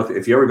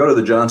 If you ever go to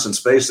the Johnson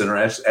Space Center,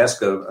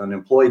 ask an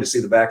employee to see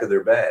the back of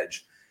their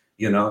badge,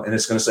 and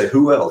it's going to say,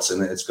 "Who else?"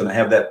 And it's going to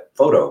have that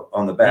photo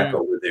on the back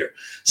over there.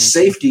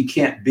 Safety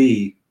can't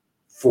be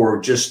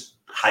for just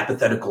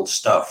hypothetical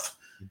stuff.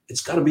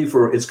 It's got to be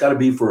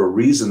for a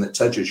reason that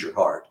touches your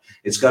heart.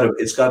 It's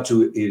got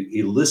to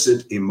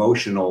elicit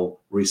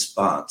emotional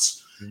response.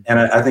 And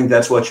I think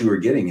that's what you were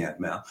getting at,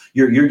 Mal.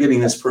 You're getting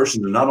this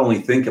person to not only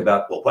think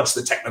about, well, what's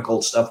the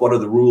technical stuff? What are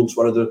the rules?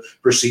 What are the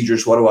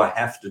procedures? What do I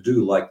have to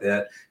do like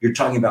that? You're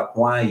talking about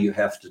why you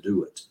have to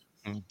do it.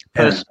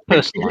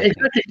 Exactly.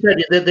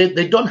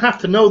 They don't have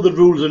to know the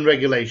rules and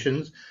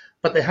regulations,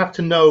 but they have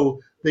to know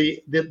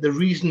the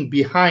reason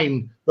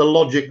behind the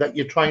logic that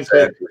you're trying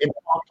to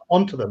impart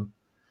onto them.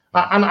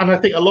 And I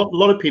think a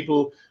lot of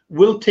people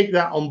will take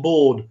that on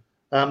board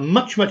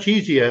much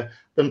easier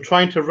than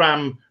trying to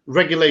ram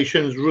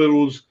regulations,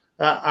 rules,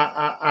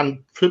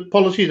 and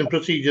policies and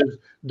procedures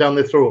down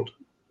their throat.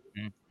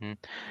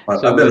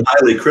 I've been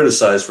highly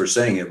criticized for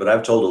saying it, but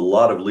I've told a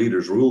lot of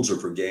leaders rules are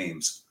for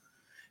games.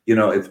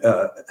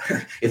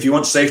 if you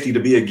want safety to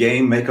be a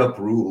game, make up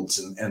rules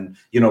and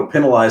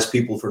penalize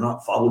people for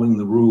not following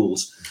the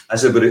rules. I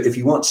said, but if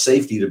you want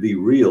safety to be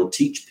real,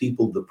 teach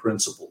people the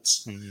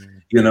principles.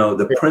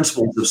 The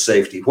principles of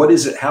safety. What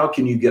is it? How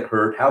can you get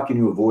hurt? How can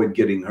you avoid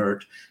getting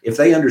hurt? If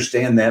they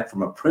understand that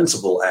from a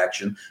principle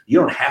action, you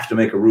don't have to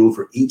make a rule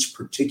for each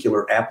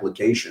particular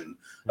application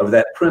of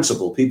that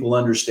principle. People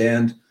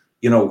understand,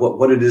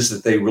 what it is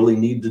that they really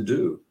need to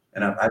do.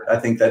 And I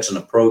think that's an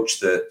approach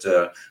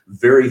that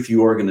very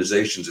few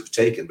organizations have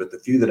taken, but the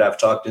few that I've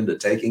talked into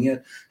taking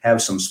it have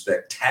some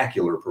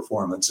spectacular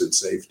performance in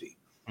safety.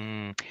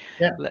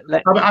 Yeah,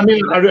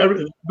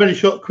 very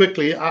short,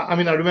 quickly. I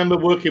remember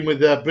working with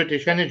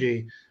British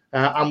Energy,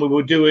 and we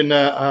were doing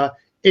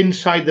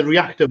inside the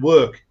reactor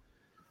work,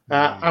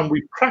 and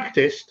we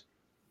practiced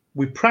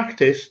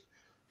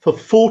for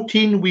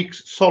 14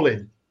 weeks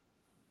solid.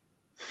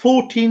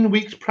 14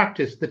 weeks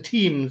practice. The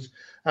teams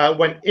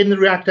went in the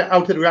reactor,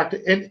 out of the reactor,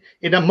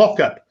 in a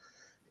mock-up,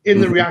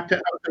 in the reactor,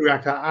 out of the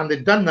reactor, and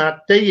they'd done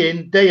that day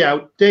in, day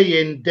out, day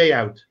in, day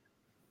out.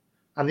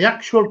 And the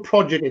actual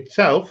project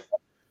itself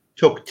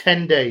took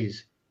 10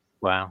 days.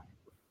 Wow.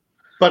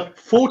 But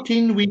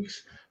 14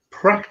 weeks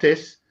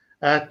practice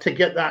to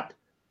get that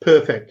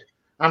perfect.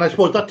 And I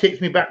suppose that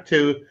takes me back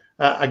to,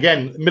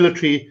 again,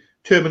 military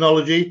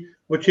terminology,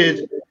 which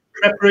is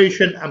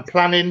preparation and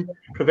planning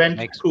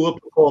prevents poor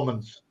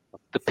performance.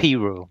 The P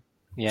rule.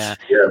 Yeah.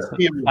 Yes.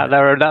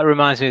 That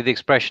reminds me of the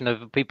expression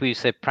of people who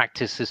say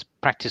practice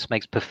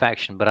makes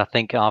perfection, but I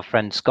think our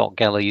friend Scott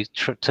Geller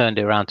turned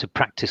it around to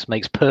practice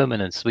makes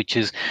permanence, which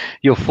is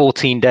your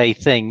 14-day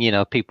thing.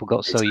 People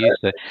got so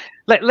used to it.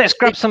 Let's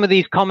grab some of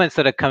these comments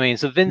that are coming in.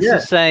 So Vince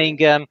is saying,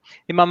 in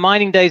my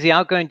mining days, the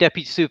outgoing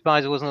deputy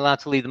supervisor wasn't allowed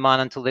to leave the mine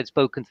until they'd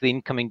spoken to the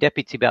incoming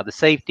deputy about the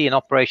safety and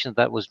operations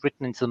that was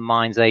written into the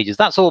mine's ages.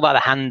 That's all about the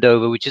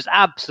handover, which is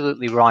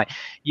absolutely right.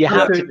 You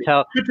have to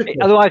tell,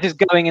 otherwise it's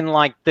going in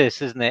like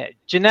this, isn't it?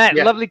 Jeanette,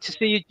 lovely to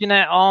see you,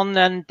 Jeanette, on,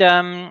 and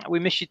we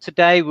miss you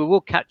today. We will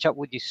catch up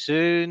with you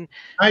soon.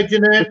 Hi,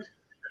 Jeanette.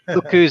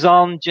 Look who's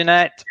on,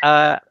 Jeanette.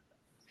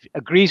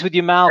 Agrees with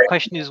you, Mal.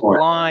 Question is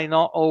why,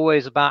 not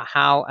always about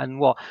how and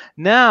what.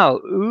 Now,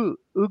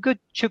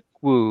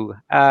 Ugachukwu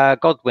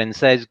Godwin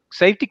says,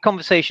 safety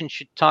conversation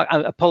should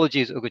target,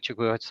 apologies,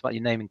 Ugachukwu, I spelled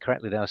your name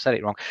incorrectly there, I said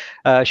it wrong,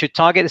 should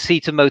target the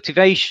seat of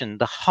motivation,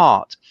 the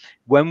heart.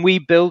 When we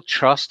build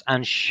trust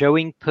and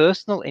showing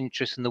personal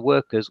interest in the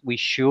workers, we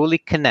surely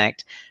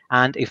connect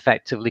and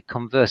effectively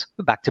converse.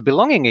 We're back to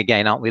belonging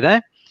again, aren't we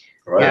there?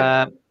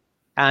 Right.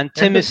 And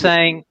Tim is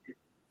saying,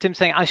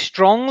 I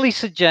strongly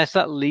suggest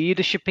that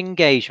leadership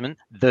engagement,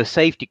 the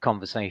safety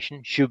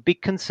conversation, should be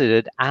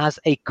considered as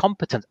a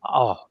competence.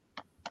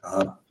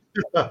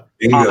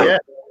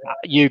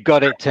 You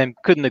got it, Tim.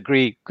 Couldn't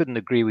agree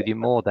with you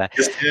more there.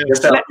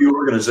 Just how few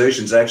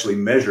organizations actually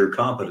measure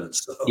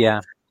competence. So,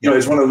 yeah.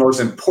 It's one of the most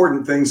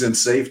important things in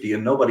safety,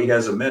 and nobody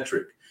has a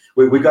metric.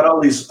 We got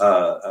all these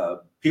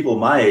people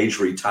my age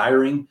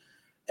retiring,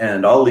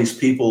 and all these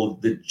people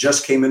that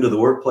just came into the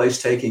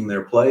workplace taking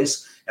their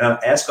place. And I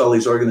ask all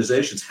these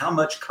organizations, how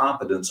much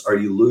competence are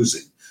you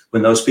losing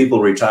when those people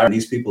retire and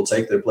these people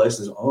take their place?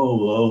 And say,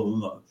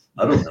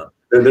 I don't know.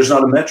 There's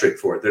not a metric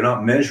for it. They're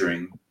not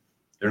measuring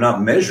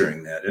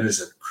that. And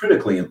it's a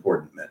critically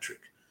important metric.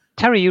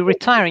 Terry, you're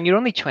retiring. You're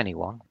only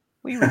 21.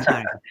 What are you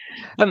retiring?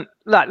 Look,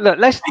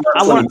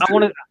 I'm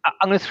going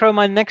to throw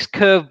my next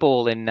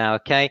curveball in now,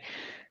 okay?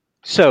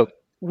 So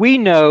we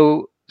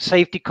know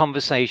safety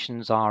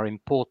conversations are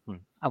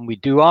important, and we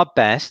do our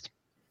best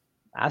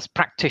as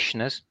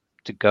practitioners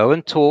to go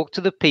and talk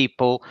to the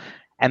people,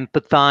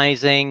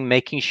 empathizing,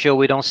 making sure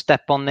we don't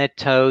step on their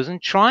toes,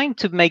 and trying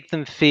to make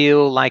them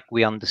feel like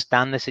we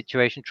understand the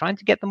situation, trying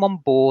to get them on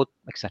board,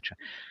 etc.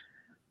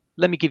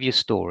 Let me give you a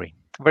story,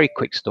 a very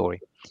quick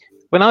story.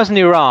 When I was in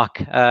Iraq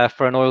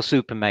for an oil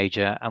super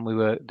major, and we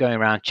were going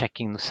around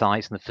checking the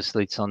sites and the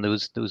facilities on, there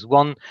was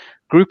one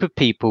group of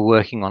people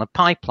working on a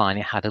pipeline.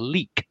 It had a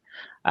leak,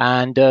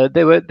 and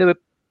they were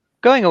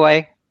going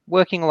away,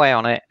 working away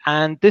on it,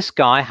 and this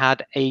guy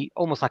had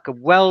almost like a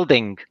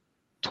welding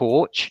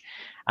torch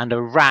and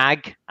a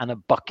rag and a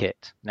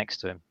bucket next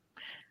to him.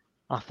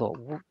 I thought,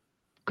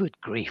 good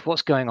grief,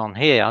 what's going on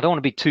here? I don't want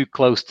to be too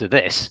close to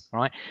this,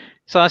 right?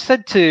 So I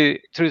said through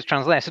the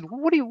translator, I said,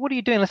 what are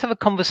you doing? Let's have a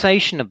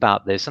conversation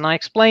about this. And I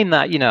explained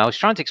that, I was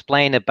trying to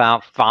explain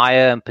about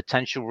fire and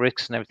potential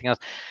risks and everything else.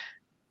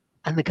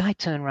 And the guy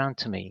turned around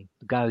to me,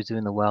 the guy who was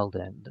doing the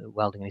welding,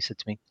 and he said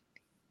to me,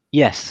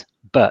 yes,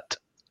 but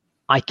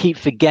I keep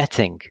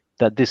forgetting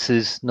that this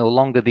is no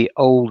longer the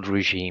old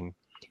regime.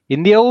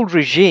 In the old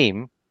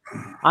regime,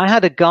 I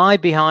had a guy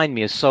behind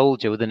me, a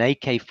soldier with an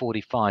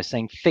AK-45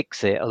 saying,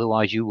 fix it,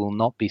 otherwise you will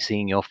not be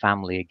seeing your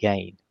family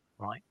again,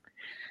 right?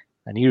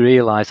 And he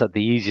realized that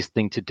the easiest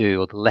thing to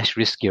do, or the less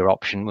riskier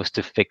option, was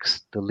to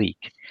fix the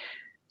leak.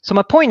 So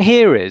my point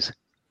here is,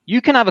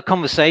 you can have a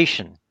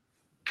conversation,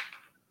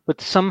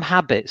 but some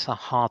habits are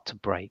hard to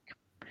break.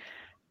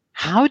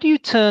 How do you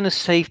turn a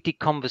safety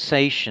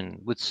conversation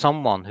with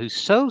someone who's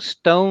so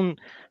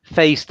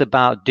stone-faced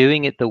about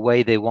doing it the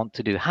way they want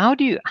to do? How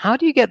do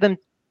you get them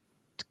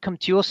come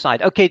to your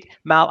side? Okay,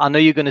 Mal, I know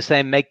you're going to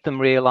say make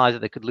them realize that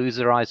they could lose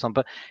their eyes on,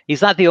 but is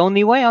that the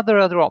only way? Are there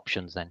other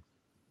options then?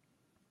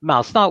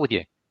 Mal, start with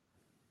you.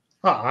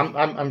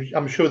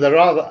 I'm sure there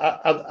are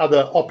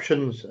other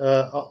options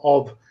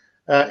of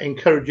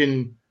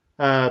encouraging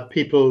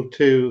people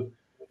to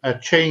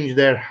change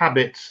their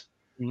habits.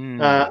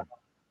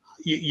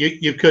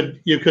 You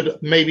could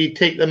maybe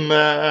take them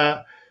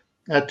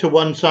to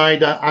one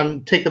side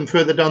and take them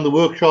further down the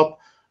workshop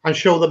and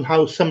show them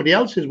how somebody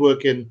else is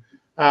working,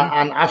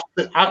 and ask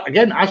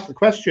the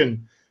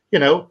question,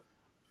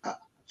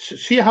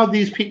 see how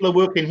these people are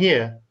working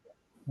here.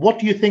 What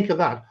do you think of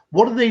that?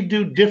 What do they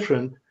do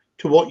different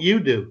to what you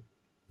do?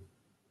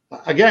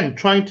 Again,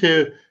 trying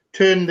to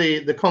turn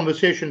the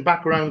conversation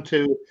back around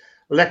to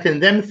letting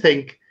them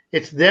think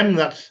it's them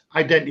that's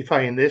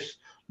identifying this,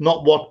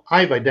 not what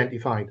I've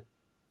identified.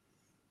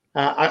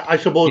 I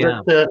suppose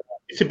that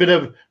it's a bit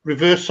of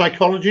reverse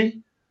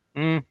psychology.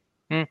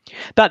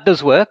 That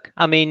does work.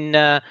 I mean,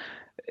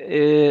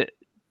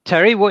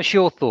 Terry, what's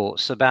your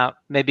thoughts about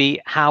maybe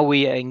how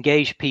we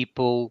engage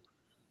people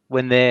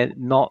when they're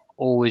not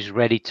always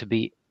ready to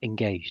be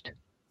engaged?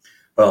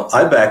 Well,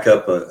 I back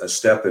up a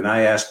step and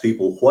I ask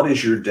people, what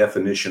is your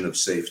definition of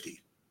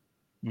safety?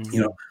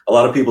 A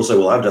lot of people say,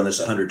 well, I've done this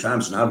 100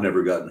 times and I've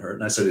never gotten hurt.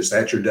 And I said, is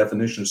that your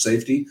definition of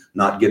safety?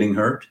 Not getting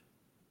hurt?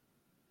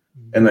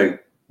 And they,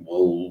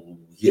 well,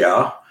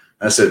 yeah.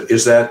 I said,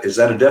 is that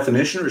a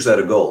definition or is that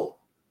a goal?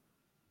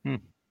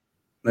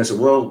 And I said,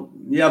 well,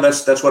 yeah,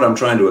 that's what I'm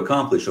trying to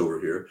accomplish over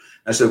here.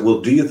 I said,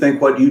 well, do you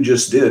think what you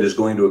just did is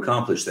going to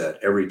accomplish that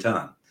every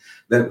time?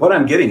 Then what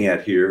I'm getting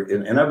at here,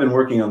 and I've been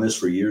working on this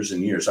for years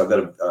and years. I've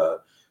got a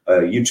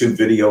YouTube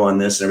video on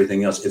this and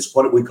everything else. It's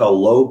what we call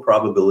low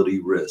probability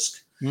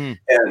risk. And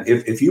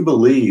if you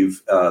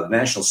believe the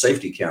National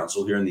Safety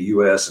Council here in the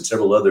U.S. and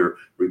several other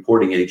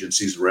reporting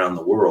agencies around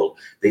the world,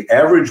 the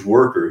average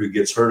worker who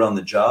gets hurt on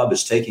the job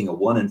is taking a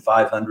 1 in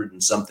 500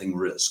 and something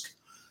risk.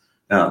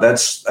 Now,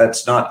 that's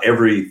not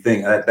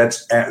everything.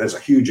 That's a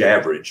huge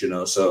average,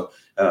 so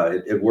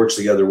it works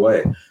the other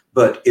way.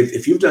 But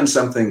if you've done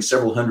something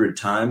several hundred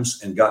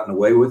times and gotten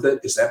away with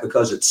it, is that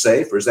because it's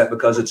safe or is that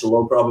because it's a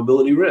low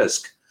probability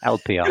risk?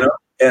 LPR.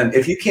 And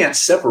if you can't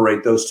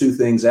separate those two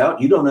things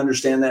out, you don't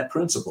understand that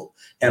principle.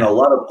 And a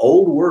lot of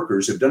old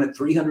workers have done it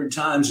 300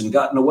 times and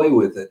gotten away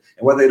with it.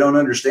 And what they don't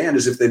understand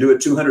is if they do it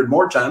 200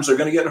 more times, they're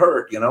going to get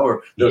hurt,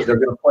 or they're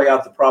going to play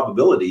out the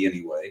probability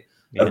anyway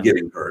of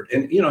getting hurt.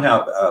 And you know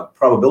how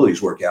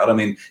probabilities work out. I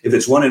mean, if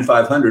it's 1 in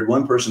 500,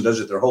 one person does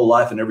it their whole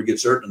life and never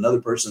gets hurt. And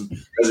another person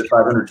does it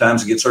 500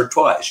 times and gets hurt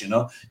twice,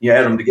 You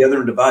add them together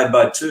and divide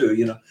by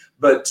 2,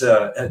 But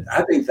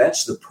I think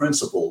that's the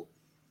principle.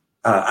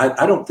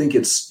 I don't think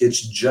it's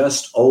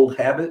just old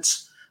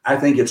habits. I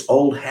think it's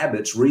old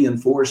habits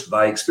reinforced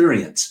by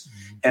experience.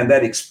 And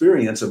that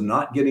experience of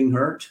not getting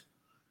hurt,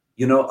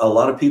 a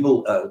lot of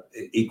people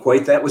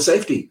equate that with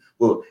safety.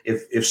 Well,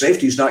 if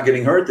safety is not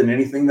getting hurt, then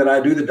anything that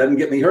I do that doesn't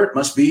get me hurt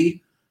must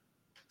be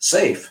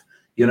safe,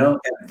 and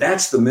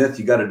that's the myth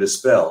you got to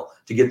dispel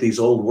to get these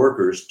old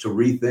workers to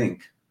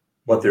rethink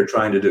what they're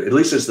trying to do. At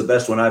least it's the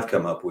best one I've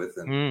come up with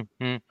in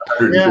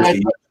 150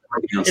 years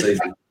working on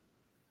safety.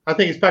 I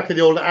think it's back to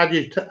the old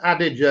adage,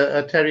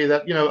 Terry,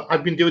 that,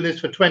 I've been doing this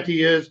for 20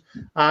 years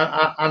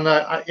and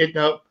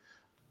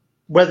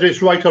whether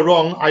it's right or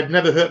wrong, I've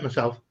never hurt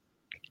myself.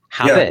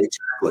 Habit. Yeah,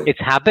 exactly. It's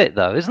habit,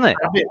 though, isn't it?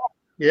 Habit.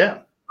 Yeah.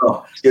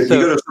 Oh, you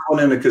go to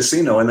someone in a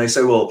casino and they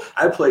say, well,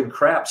 I played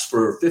craps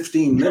for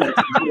 15 minutes.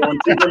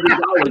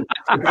 $200.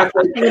 I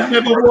played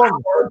never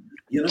won.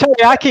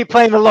 Terry, I keep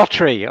playing the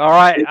lottery. All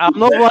right. I'm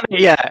not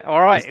winning yet.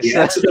 All right. It's the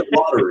accident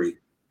lottery.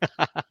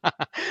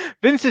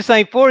 Vince is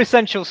saying 4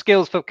 essential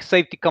skills for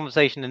safety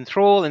conversation: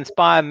 enthrall,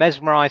 inspire,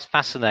 mesmerize,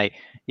 fascinate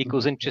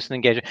equals interest and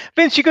engagement.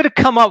 Vince, you've got to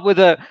come up with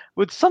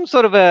some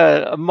sort of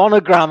a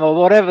monogram or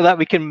whatever that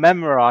we can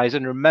memorize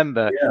and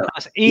remember. Yeah.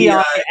 That's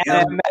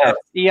EIMF.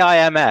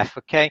 EIMF.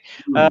 Okay.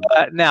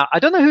 Now I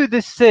don't know who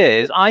this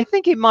is. I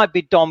think it might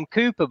be Dom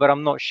Cooper, but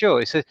I'm not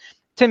sure. It says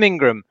Tim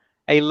Ingram.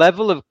 A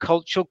level of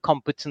cultural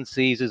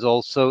competencies is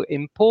also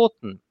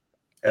important.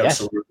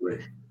 Absolutely.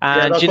 Yes?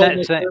 And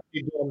Jeanette saying,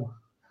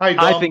 Hi,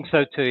 Dom. I think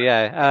so too,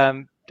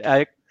 yeah.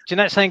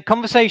 Jeanette saying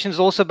conversation is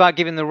also about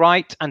giving the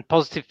right and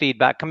positive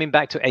feedback, coming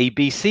back to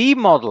ABC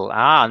model.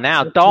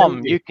 Now,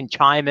 Dom, you can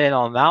chime in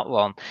on that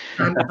one.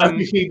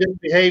 Antecedent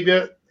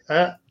behavior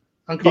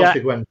and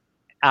consequence.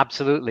 Yeah,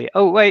 absolutely.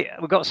 Oh, wait,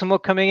 we've got some more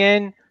coming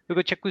in.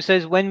 Hugo Cheku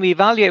says, when we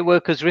evaluate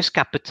workers' risk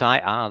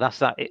appetite, that's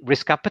that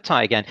risk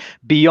appetite again,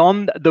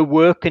 beyond the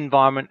work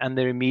environment and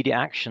their immediate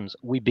actions,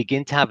 we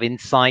begin to have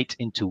insight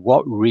into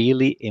what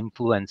really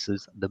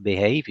influences the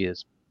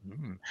behaviors.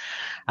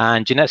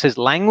 And Jeanette says,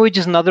 language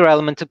is another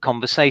element of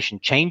conversation.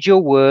 Change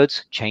your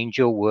words, change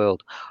your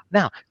world.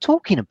 Now,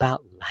 talking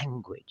about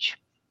language,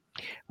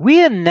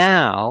 we are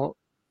now...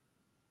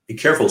 Be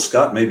careful,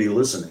 Scott may be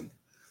listening.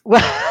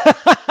 Well,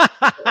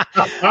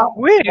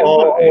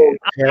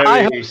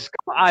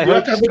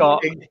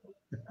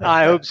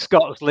 I hope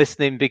Scott's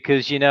listening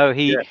because,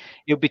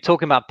 he'll be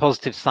talking about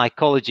positive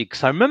psychology.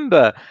 Because I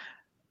remember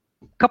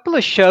couple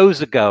of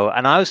shows ago,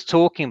 and I was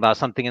talking about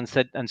something,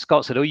 and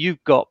Scott said, "Oh,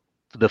 you've got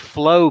the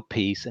flow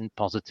piece in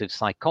positive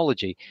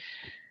psychology.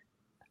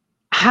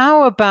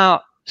 How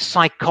about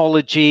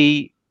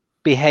psychology,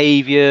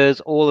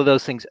 behaviors, all of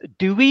those things?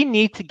 Do we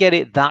need to get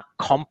it that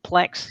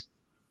complex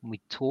when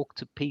we talk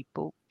to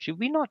people? Should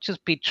we not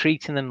just be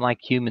treating them like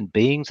human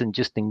beings and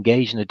just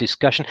engage in a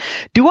discussion?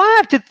 Do I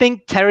have to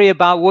think, Terry,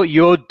 about what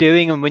you're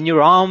doing and when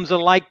your arms are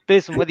like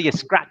this and whether you're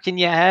scratching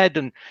your head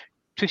and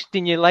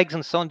twisting your legs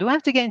and so on? Do I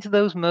have to get into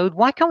those modes?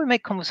 Why can't we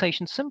make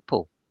conversation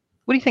simple?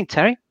 What do you think,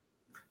 Terry?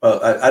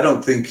 I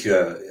don't think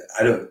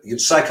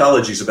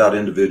psychology is about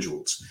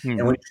individuals.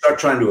 And when you start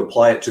trying to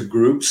apply it to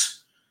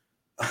groups,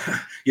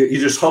 you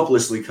just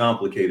hopelessly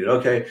complicated.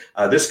 Okay,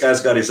 this guy's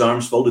got his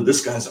arms folded.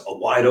 This guy's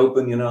wide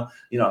open.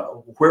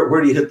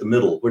 Where do you hit the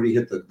middle? Where do you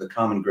hit the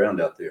common ground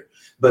out there?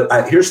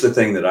 But here's the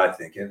thing that I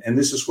think, and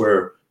this is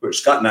where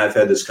Scott and I have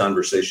had this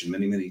conversation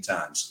many, many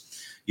times.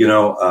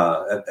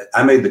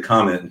 I made the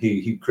comment, and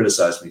he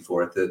criticized me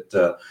for it,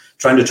 that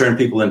trying to turn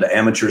people into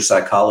amateur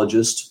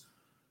psychologists.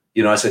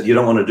 I said, you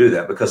don't want to do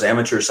that, because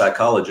amateur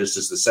psychologist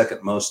is the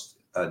second most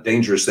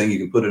dangerous thing you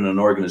can put in an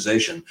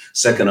organization,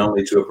 second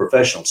only to a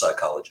professional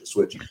psychologist,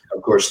 which,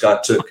 of course,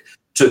 Scott took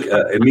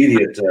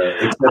immediate.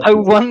 I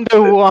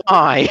wonder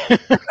why.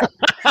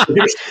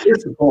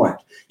 Here's the point.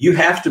 You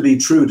have to be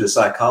true to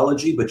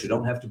psychology, but you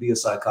don't have to be a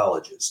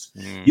psychologist.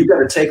 You've got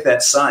to take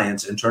that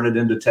science and turn it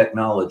into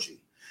technology.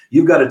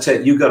 You've got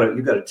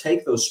to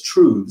take those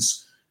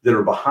truths that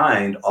are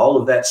behind all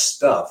of that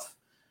stuff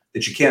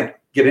that you can't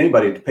get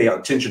anybody to pay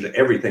attention to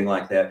everything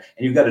like that.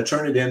 And you've got to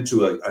turn it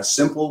into a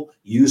simple,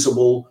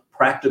 usable,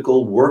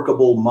 practical,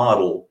 workable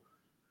model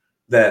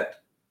that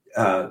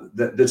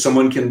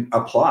someone can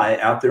apply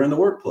out there in the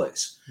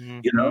workplace.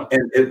 And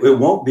it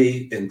won't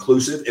be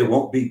inclusive. It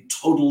won't be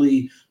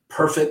totally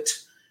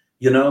perfect,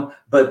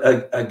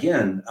 but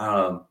again,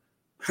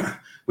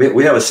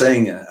 we have a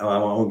saying, I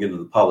won't get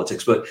into the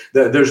politics, but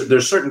there's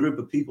a certain group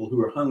of people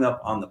who are hung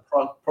up on the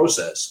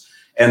process,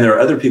 and there are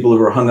other people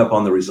who are hung up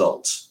on the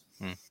results.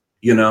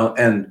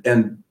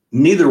 And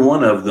neither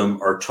one of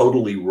them are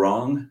totally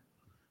wrong,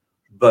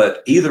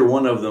 but either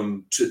one of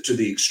them to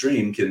the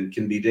extreme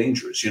can be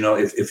dangerous.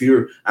 If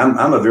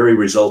I'm a very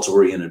results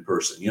oriented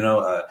person.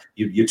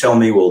 You tell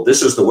me, well,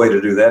 this is the way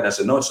to do that, and I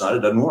said, no, it's not. It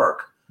doesn't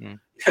work.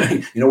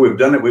 We've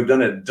done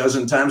it a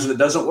dozen times and it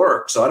doesn't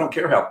work. So I don't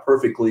care how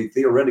perfectly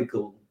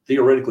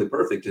theoretically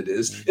perfect it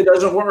is. It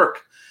doesn't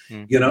work.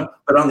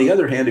 But on the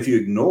other hand, if you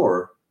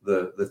ignore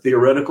the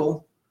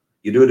theoretical,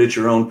 you do it at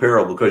your own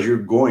peril, because you're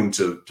going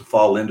to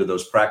fall into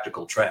those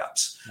practical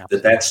traps.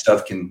 That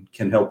stuff can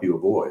help you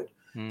avoid.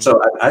 So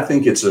I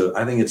think it's a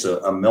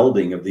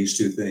melding of these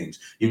two things.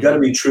 You've got to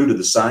be true to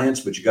the science,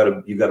 but you got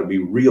to be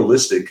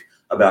realistic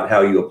about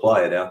how you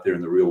apply it out there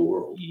in the real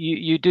world.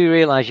 You do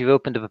realize you've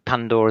opened up a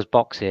Pandora's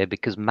box here,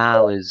 because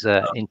Mal is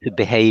into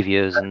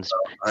behaviors and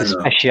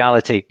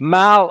speciality.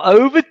 Mal,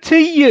 over to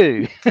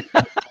you.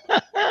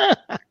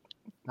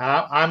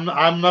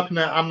 I'm not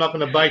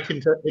gonna bite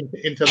into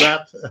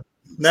that.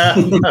 No.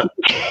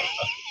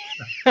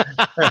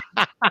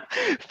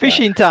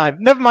 Fishing time.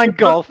 Never mind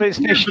golf. It's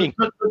fishing.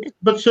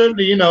 But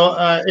certainly,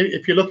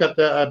 if you look at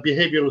the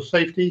behavioral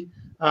safety,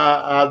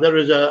 there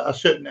is a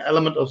certain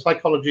element of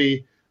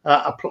psychology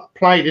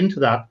applied into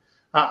that,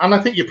 and I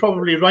think you're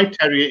probably right,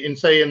 Terry, in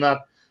saying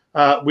that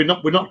we're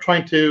not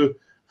trying to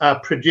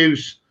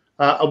produce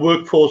a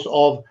workforce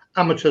of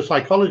amateur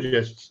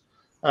psychologists.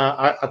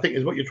 I think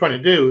is what you're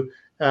trying to do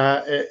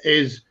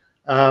is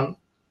I'll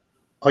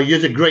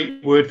use a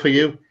great word for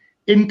you: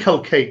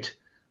 inculcate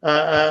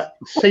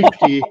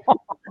safety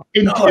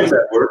into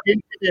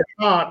their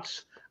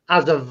hearts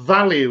as a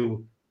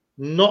value,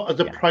 not as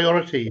a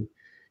priority.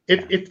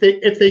 If you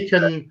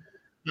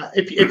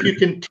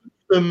can teach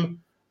them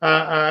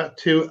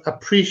to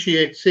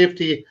appreciate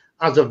safety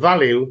as a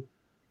value,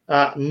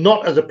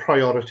 not as a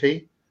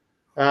priority,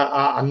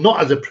 and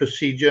not as a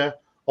procedure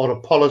or a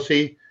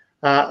policy,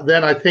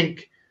 then I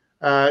think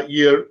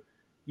you're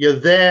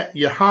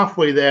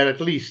halfway there at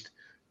least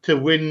to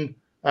win.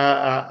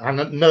 And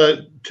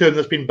another term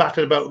that's been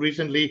battered about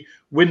recently,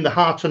 win the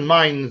hearts and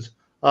minds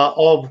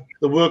of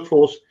the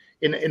workforce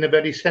in a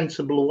very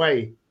sensible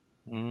way.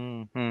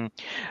 Mm-hmm.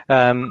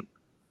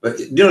 But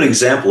an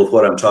example of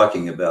what I'm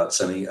talking about,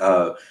 Sonny,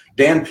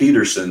 Dan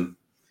Peterson,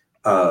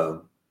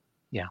 who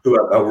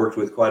I worked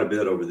with quite a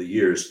bit over the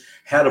years,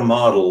 had a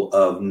model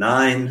of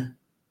 9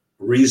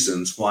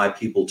 reasons why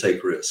people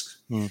take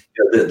risks.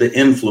 The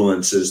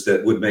influences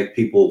that would make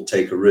people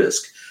take a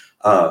risk.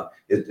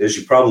 As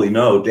you probably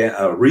know,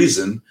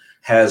 reason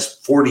has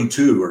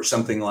 42 or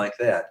something like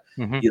that.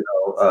 Mm-hmm. You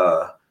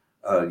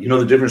know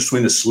the difference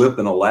between a slip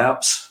and a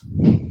lapse?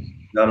 I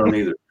don't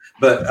either.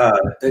 But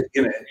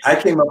I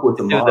came up with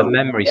the model. The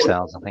memory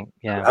cells, I think.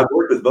 Yeah, I've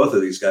worked with both of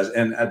these guys,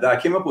 and I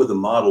came up with a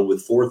model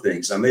with 4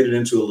 things. I made it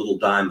into a little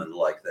diamond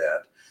like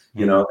that.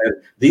 And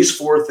these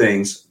 4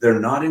 things,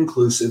 they're not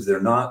inclusive, they're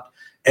not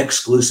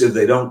exclusive.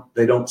 They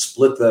don't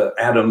split the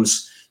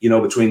atoms,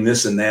 between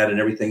this and that and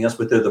everything else,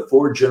 but they're the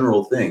 4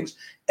 general things.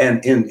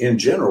 And in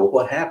general,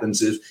 what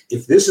happens is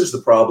if this is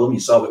the problem, you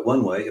solve it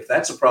one way. If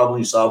that's a problem,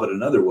 you solve it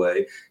another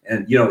way,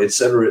 and, et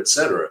cetera, et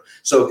cetera.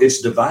 So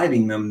it's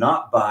dividing them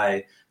not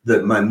by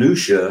the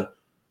minutia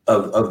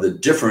of the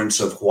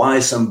difference of why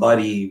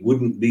somebody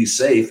wouldn't be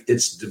safe.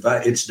 It's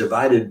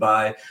divided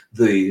by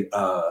the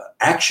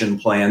action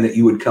plan that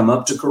you would come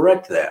up to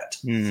correct that.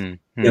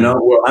 Mm-hmm.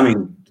 Well, I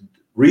mean,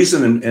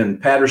 Reason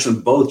and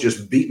Patterson both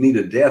just beat me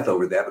to death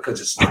over that because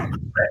it's not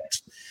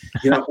correct.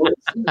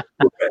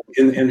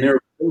 And they're,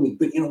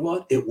 but you know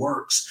what? It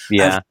works.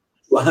 Yeah.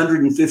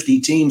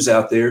 150 teams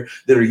out there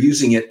that are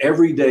using it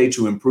every day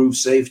to improve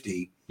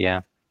safety.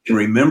 Yeah. Can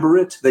remember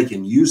it. They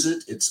can use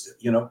it. It's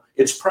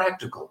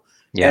practical.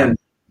 Yeah.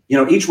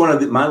 And, each one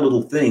of my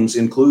little things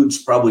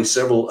includes probably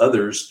several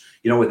others,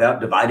 without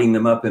dividing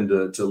them up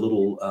into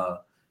little,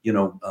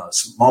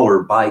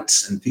 smaller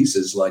bites and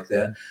pieces like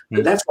that.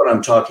 But that's what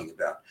I'm talking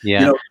about.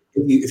 Yeah.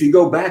 If you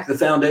go back, the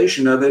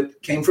foundation of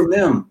it came from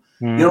them.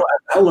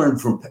 I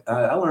learned from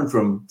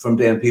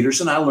Dan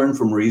Peterson. I learned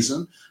from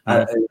Reason.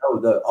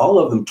 All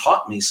of them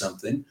taught me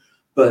something.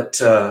 But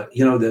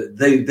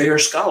they are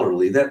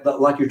scholarly. That,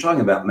 like you're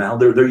talking about, Mal,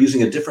 they're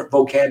using a different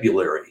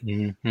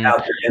vocabulary out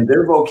there, and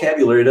their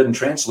vocabulary doesn't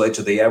translate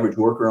to the average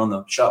worker on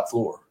the shop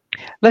floor.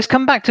 Let's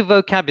come back to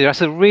vocabulary.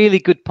 That's a really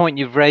good point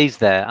you've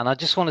raised there. And I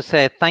just want to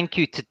say a thank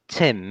you to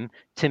Tim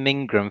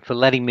Ingram for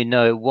letting me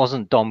know it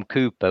wasn't Dom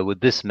Cooper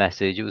with this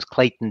message. It was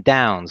Clayton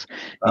Downs.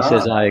 He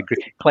says, I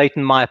agree.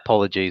 Clayton, my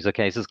apologies.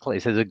 Okay, it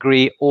says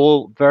agree,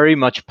 all very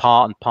much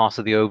part and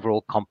parcel of the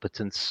overall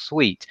competence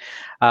suite.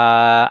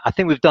 I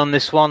think we've done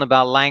this one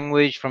about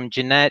language from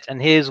Jeanette.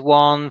 And here's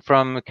one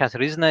from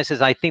Katarzyna. It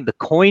says, I think the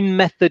coin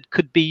method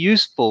could be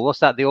useful. What's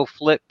that? The old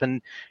flip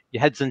and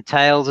your heads and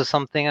tails or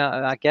something,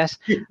 I guess.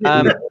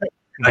 Yeah.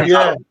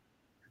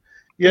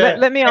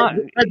 Let me ask.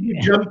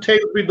 Jump tail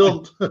we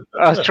don't.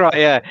 That's right.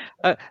 Yeah.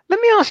 Let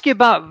me ask you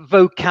about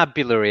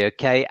vocabulary.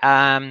 Okay.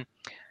 As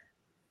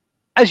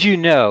you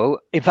know,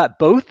 in fact,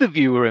 both of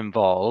you were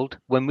involved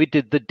when we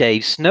did the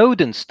Dave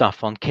Snowden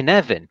stuff on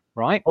Cynefin,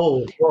 right?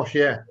 Oh gosh,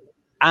 yeah.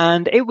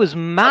 And it was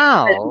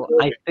Mal,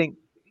 I think,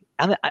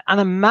 and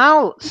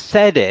Mal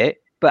said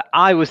it, but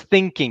I was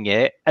thinking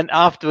it, and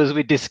afterwards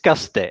we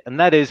discussed it, and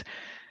that is,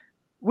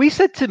 we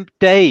said to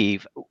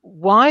Dave,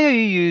 why are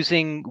you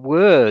using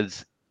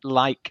words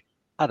like,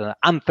 I don't know,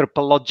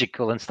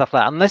 anthropological and stuff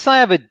like that, unless I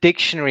have a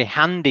dictionary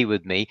handy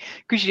with me?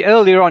 Because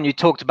earlier on you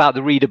talked about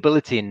the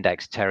readability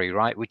index, Terry,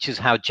 right? Which is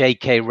how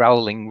J.K.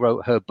 Rowling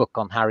wrote her book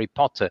on Harry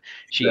Potter.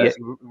 She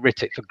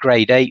wrote it for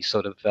grade 8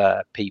 sort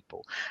of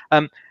people.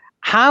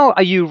 How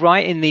are you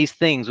writing these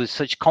things with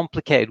such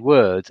complicated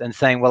words and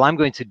saying, well, I'm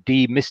going to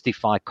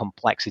demystify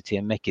complexity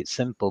and make it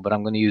simple, but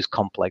I'm going to use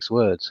complex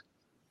words?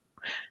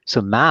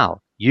 So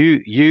Mal,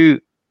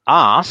 you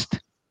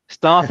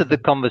started the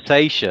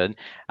conversation,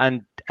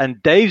 and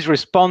Dave's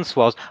response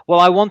was, well,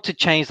 I want to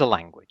change the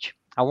language.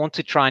 I want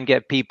to try and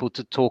get people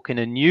to talk in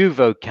a new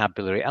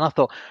vocabulary. And I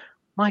thought,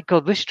 my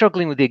God, we're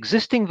struggling with the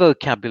existing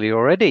vocabulary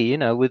already,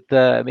 with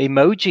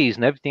emojis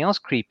and everything else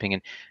creeping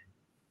in.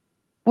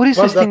 What is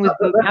this thing with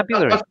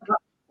vocabulary?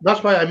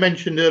 That's why I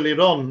mentioned earlier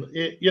on,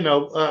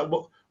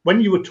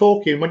 when you were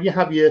talking, when you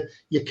have your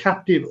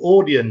captive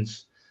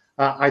audience,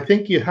 I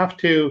think you have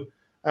to,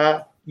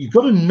 you've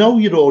got to know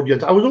your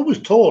audience. I was always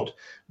taught,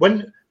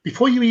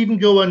 before you even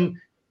go and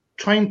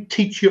try and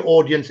teach your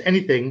audience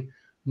anything,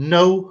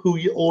 know who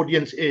your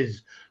audience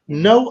is.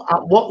 Know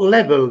at what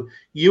level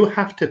you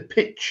have to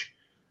pitch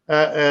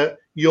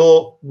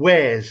your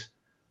wares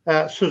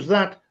so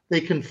that they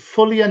can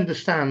fully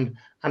understand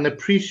and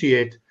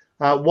appreciate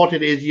what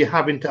it is you're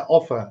having to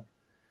offer.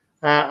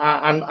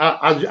 And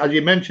as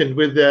you mentioned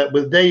with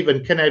Dave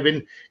and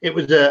Cynefin, it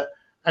was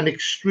an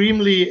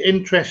extremely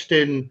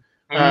interesting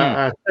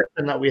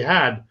session that we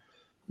had.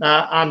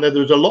 And there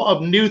was a lot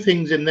of new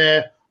things in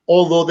there,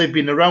 although they've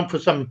been around for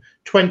some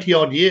 20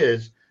 odd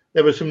years.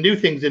 There were some new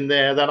things in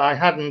there that I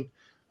hadn't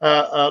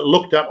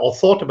looked at or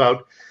thought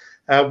about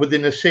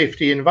within a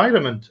safety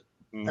environment.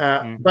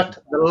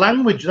 But the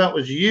language that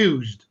was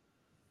used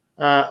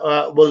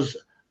was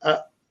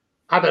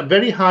at a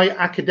very high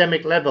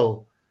academic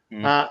level.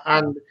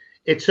 And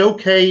it's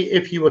okay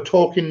if you were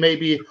talking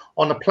maybe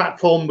on a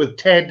platform with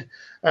TED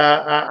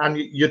and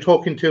you're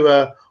talking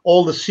to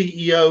all the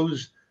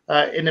CEOs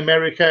in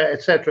America,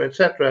 et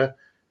cetera,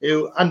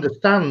 who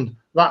understand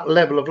that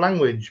level of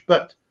language.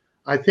 But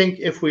I think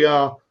if we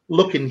are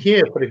looking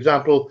here, for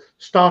example,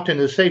 starting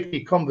a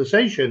safety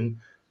conversation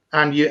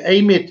and you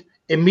aim it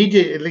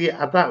immediately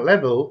at that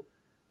level,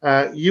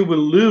 you will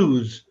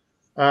lose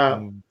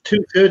 2/3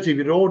 of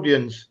your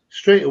audience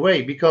straight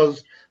away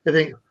because they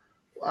think,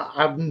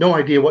 I have no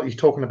idea what he's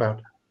talking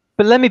about.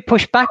 But let me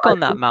push back on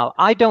that, Mal.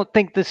 I don't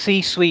think the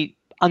C-suite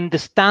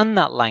understand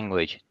that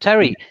language.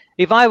 Terry,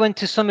 if I went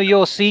to some of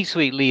your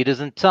C-suite leaders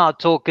and started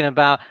talking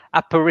about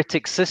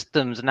aperitic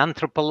systems and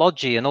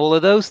anthropology and all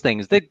of those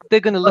things, they're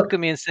going to look at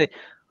me and say,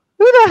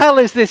 who the hell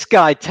is this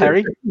guy,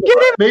 Terry? Get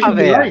him out of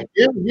here. Right.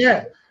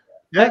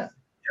 Yeah.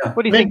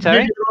 What do you think,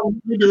 Terry?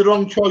 Maybe the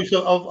wrong choice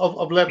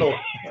of level.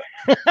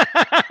 No,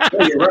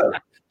 you're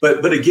right.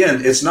 But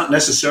again, it's not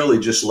necessarily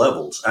just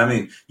levels. I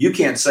mean, you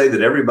can't say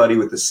that everybody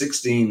with a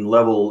 16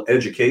 level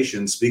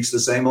education speaks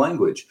the same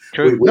language.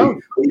 True.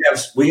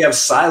 We have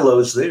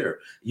silos there.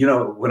 You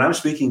know, when I'm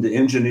speaking to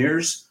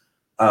engineers,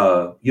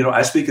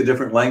 I speak a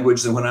different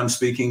language than when I'm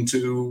speaking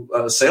to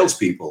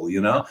salespeople.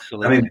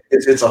 Absolutely. I mean,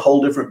 it's a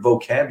whole different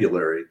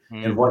vocabulary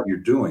in what you're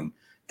doing.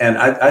 And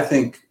I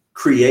think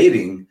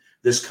creating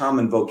this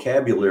common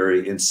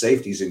vocabulary in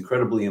safety is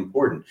incredibly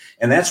important.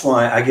 And that's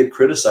why I get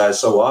criticized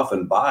so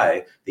often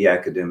by the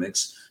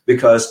academics,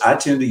 because I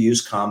tend to use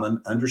common,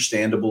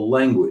 understandable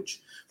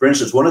language. For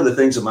instance, one of the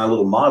things in my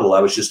little model I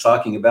was just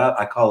talking about,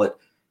 I call it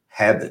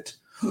habit.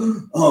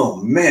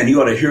 Oh man,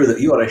 you ought to hear that.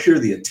 You ought to hear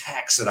the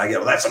attacks that I get.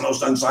 Well, that's the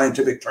most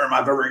unscientific term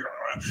I've ever.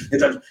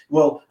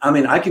 Well, I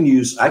mean, I can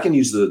use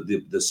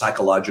the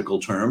psychological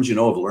terms,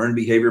 of learned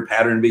behavior,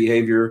 pattern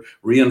behavior,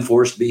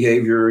 reinforced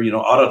behavior,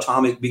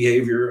 autonomic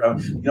behavior,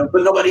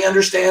 but nobody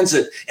understands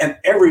it, and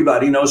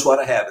everybody knows what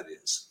a habit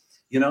is.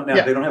 Now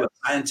they don't have a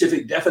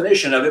scientific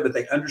definition of it, but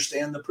they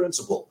understand the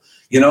principle.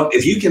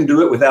 If you can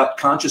do it without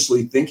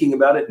consciously thinking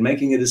about it and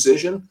making a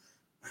decision.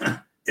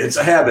 It's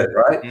a habit,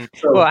 right?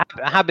 Well,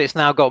 habits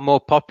now got more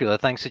popular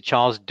thanks to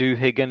Charles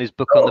Duhigg and his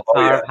book on the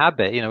power of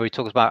habit. He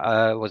talks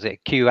about was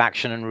it cue,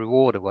 action, and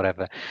reward or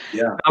whatever.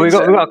 Yeah, we've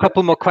got a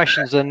couple more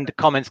questions and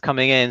comments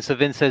coming in. So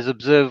Vince says,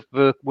 observe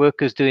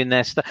workers doing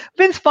their stuff.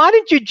 Vince, why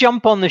did you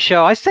jump on the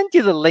show? I sent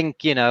you the link.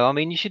 I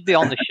mean, you should be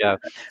on the show.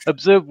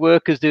 Observe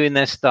workers doing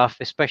their stuff,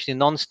 especially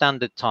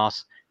non-standard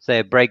tasks. Say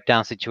a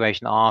breakdown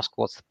situation, ask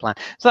what's the plan.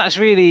 So that's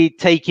really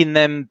taking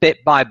them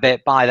bit by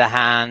bit by the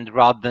hand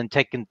rather than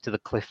taking them to the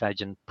cliff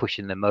edge and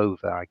pushing them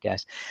over, I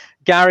guess.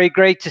 Gary,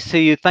 great to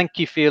see you. Thank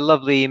you for your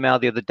lovely email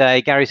the other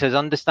day. Gary says,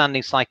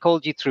 understanding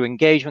psychology through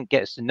engagement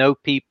gets to know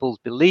people's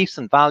beliefs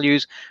and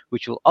values,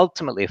 which will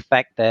ultimately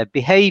affect their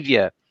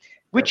behavior,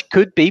 which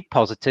could be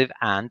positive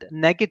and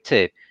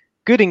negative.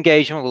 Good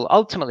engagement will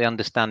ultimately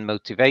understand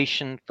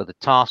motivation for the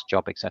task,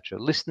 job, etc.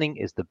 Listening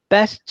is the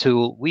best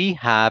tool we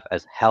have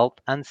as health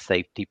and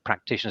safety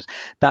practitioners.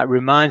 That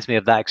reminds me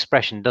of that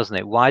expression, doesn't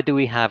it? Why do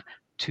we have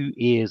 2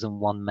 ears and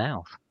 1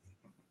 mouth?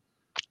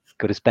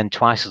 Got to spend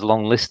twice as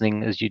long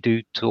listening as you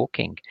do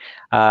talking.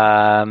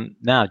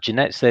 Now,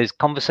 Jeanette says,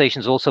 conversation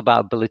is also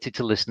about ability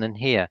to listen and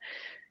hear.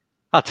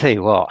 I'll tell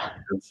you what.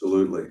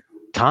 Absolutely.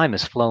 Time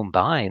has flown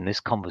by in this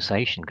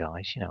conversation,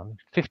 guys.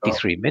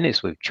 53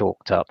 minutes we've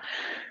chalked up.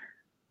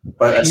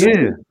 But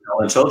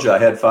I told you I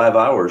had 5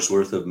 hours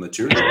worth of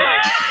material.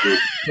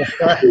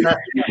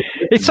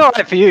 It's all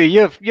right for you.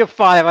 You're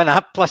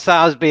 5.5+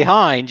 hours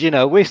behind.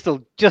 We're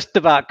still just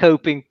about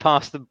coping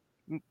past the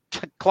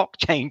clock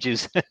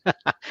changes.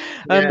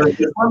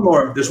 There's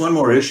one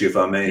more issue, if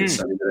I may,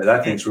 Sonny, that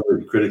I think is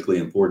really critically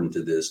important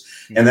to this,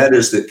 and that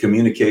is that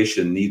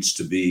communication needs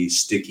to be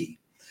sticky.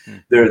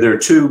 There are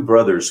 2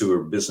 brothers who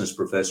are business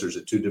professors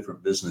at 2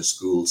 different business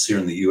schools here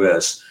in the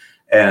U.S.,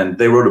 and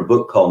they wrote a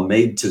book called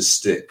Made to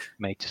Stick.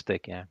 Made to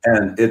Stick, yeah.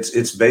 And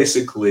it's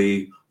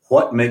basically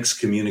what makes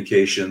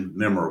communication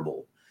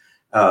memorable.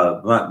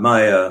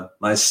 My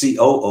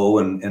COO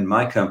in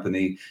my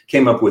company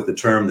came up with the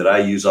term that I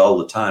use all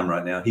the time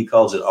right now. He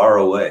calls it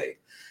ROA.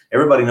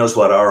 Everybody knows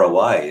what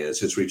ROI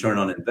is. It's return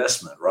on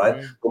investment, right?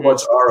 Mm-hmm. But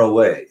what's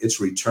ROA? It's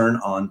return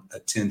on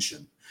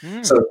attention.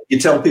 So you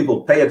tell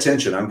people, pay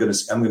attention. I'm going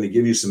to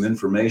give you some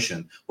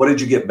information. What did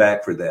you get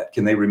back for that?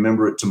 Can they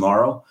remember it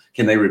tomorrow?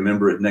 Can they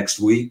remember it next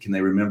week? Can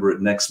they remember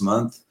it next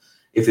month?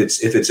 If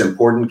it's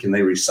important, can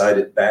they recite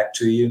it back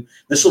to you?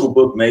 This little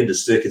book, Made to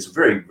Stick, it's a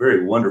very,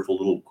 very wonderful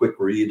little quick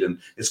read, and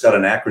it's got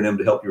an acronym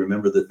to help you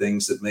remember the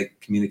things that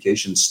make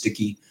communication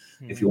sticky,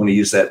 if you want to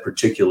use that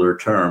particular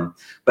term.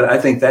 But I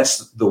think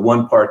that's the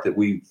one part that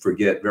we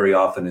forget very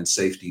often in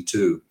safety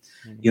too.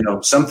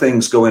 Some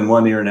things go in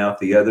one ear and out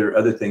the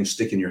other things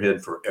stick in your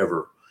head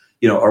forever.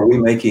 Are we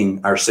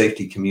making our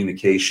safety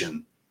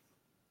communication?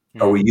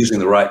 Are we using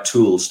the right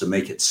tools to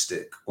make it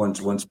stick?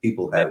 Once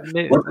people have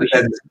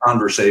this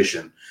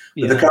conversation,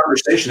 but the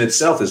conversation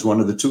itself is one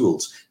of the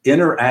tools.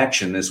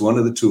 Interaction is one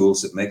of the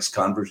tools that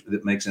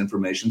makes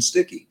information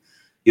sticky.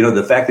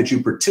 The fact that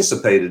you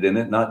participated in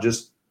it, not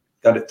just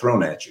got it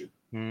thrown at you.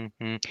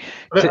 Mm-hmm.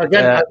 But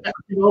again, I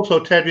think also,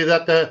 Terry,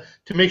 that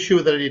to make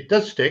sure that it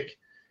does stick,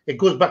 it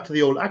goes back to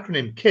the old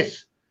acronym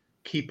KISS.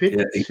 Keep it.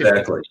 Yeah,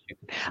 exactly.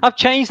 I've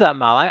changed that,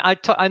 Mal.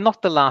 I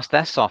knocked the last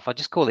S off. I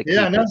just call it Keep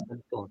It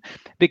Simple.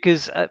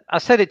 Because I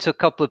said it to a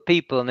couple of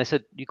people and they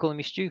said, "You're calling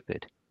me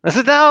stupid?" I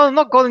said, "No, I'm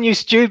not calling you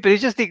stupid.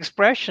 It's just the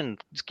expression.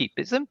 Just keep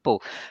it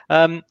simple."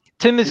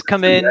 Tim has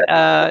come in.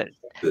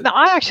 Now,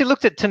 I actually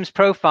looked at Tim's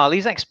profile.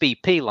 He's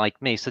ex-BP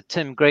like me. So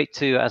Tim, great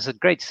to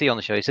see you on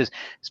the show. He says,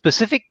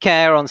 specific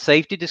care on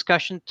safety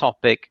discussion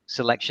topic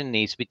selection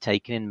needs to be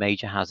taken in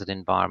major hazard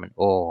environment.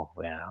 Oh,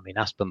 yeah. I mean,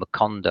 as per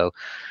Macondo,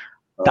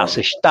 that's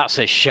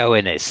a show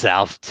in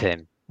itself,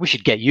 Tim. We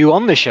should get you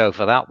on the show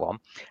for that one.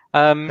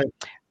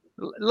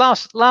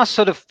 Last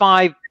sort of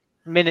 5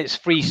 minutes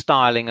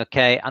freestyling.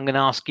 Okay. I'm going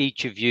to ask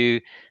each of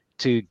you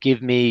to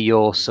give me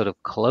your sort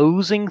of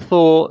closing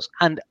thoughts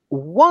and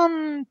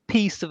one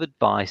piece of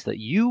advice that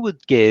you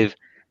would give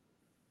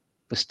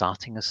for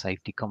starting a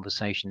safety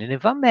conversation. And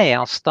if I may,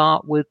 I'll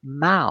start with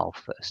Mal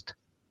first.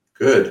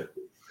 Good.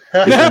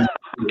 Yeah,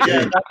 We've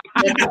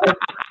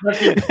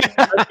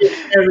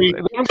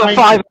got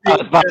 5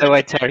 hours, by the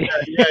way, Terry.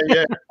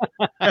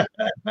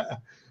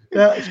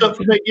 So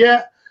for me,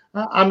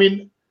 I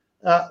mean,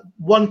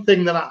 one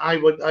thing that I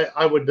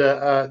would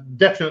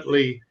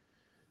definitely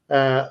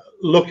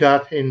look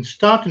at in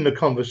starting the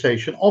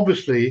conversation,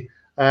 obviously,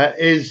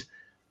 is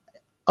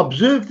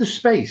observe the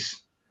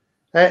space.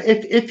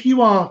 If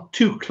you are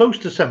too close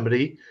to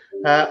somebody,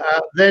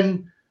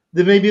 then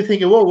they may be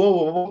thinking,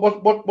 whoa,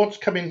 what's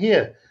coming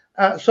here?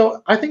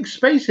 So I think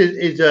space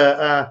is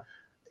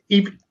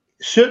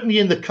certainly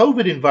in the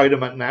COVID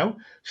environment now,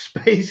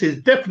 space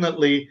is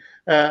definitely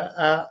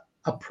a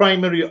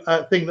primary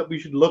thing that we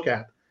should look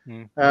at.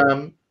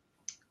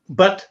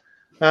 But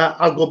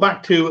I'll go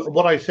back to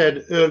what I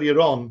said earlier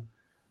on,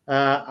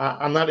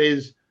 and that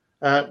is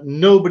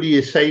nobody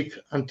is safe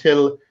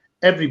until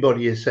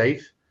everybody is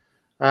safe.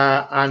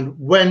 And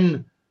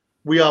when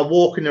we are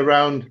walking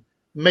around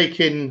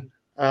making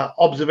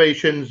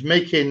observations,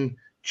 making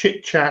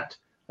chit-chat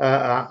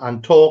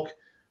and talk,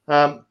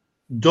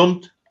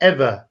 don't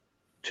ever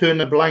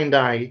turn a blind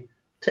eye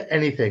to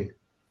anything.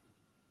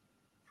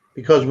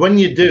 Because when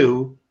you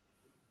do,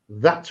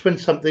 that's when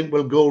something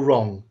will go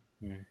wrong,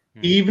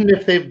 even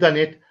if they've done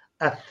it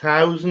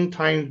 1,000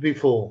 times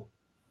before.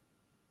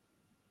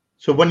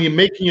 So when you're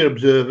making your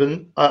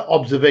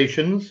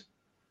observations,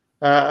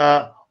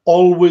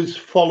 always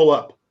follow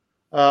up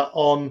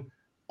on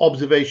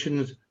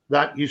observations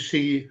that you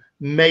see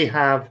may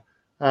have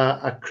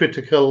a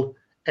critical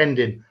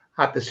ending.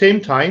 At the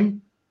same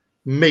time,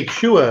 make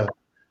sure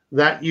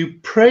that you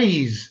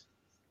praise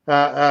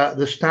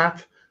the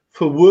staff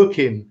for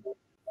working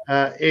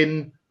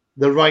in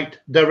the right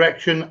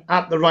direction,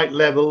 at the right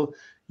level,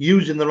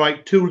 using the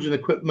right tools and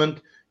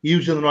equipment,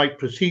 using the right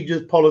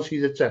procedures,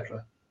 policies,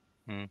 etc.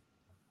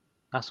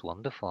 That's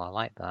wonderful. I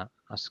like that.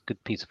 That's a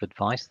good piece of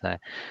advice there.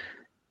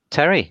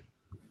 Terry,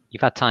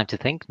 you've had time to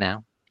think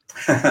now.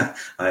 I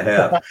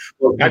have.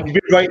 Well, I've been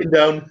writing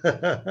down.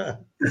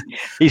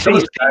 He's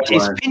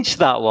pinched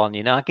that one,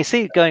 you know. I can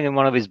see it going in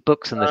one of his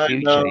books in the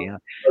future. You know?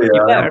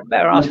 You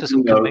better ask for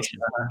some commission.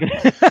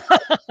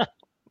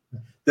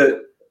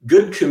 The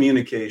good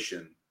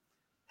communication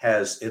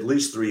has at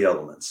least 3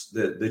 elements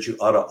that you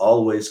ought to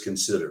always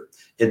consider.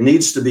 It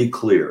needs to be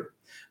clear.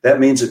 That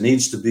means it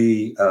needs to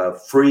be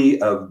free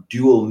of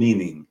dual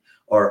meaning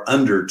or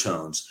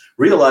undertones.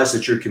 Realize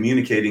that you're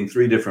communicating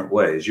 3 different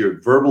ways.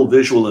 You're verbal,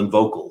 visual, and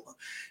vocal.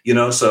 You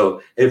know,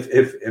 so if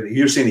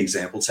you've seen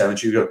examples,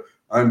 haven't you? You go,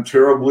 I'm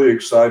terribly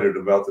excited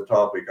about the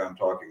topic I'm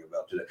talking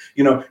about today.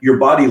 You know, your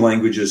body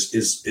language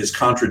is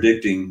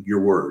contradicting your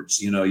words.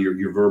 You know,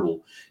 your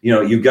verbal. You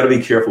know, you've got to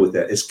be careful with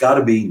that. It's got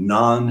to be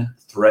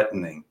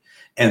non-threatening.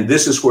 And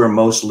this is where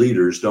most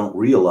leaders don't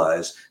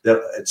realize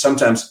that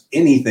sometimes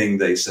anything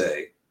they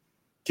say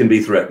can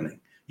be threatening.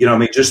 You know, I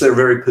mean, just their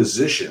very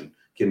position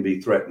can be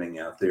threatening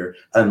out there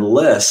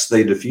unless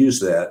they diffuse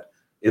that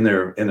in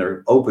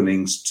their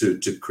openings to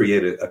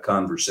create a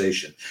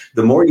conversation.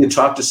 The more you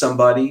talk to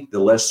somebody, the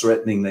less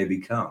threatening they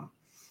become.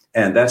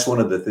 And that's one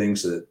of the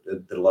things that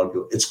a lot of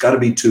people, it's got to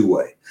be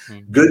two-way.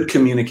 Good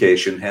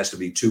communication has to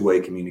be two-way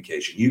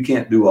communication. You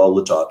can't do all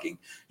the talking.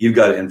 You've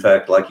got to, in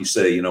fact, like you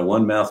say, you know,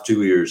 one mouth,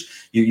 2 ears.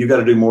 You've got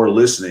to do more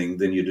listening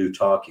than you do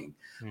talking.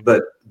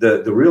 But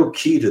the real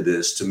key to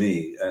this, to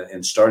me,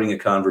 in starting a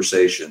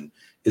conversation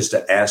is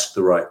to ask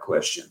the right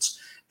questions.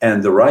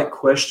 And the right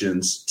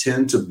questions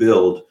tend to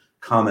build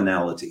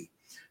commonality.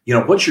 You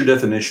know, what's your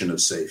definition of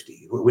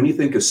safety? When you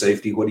think of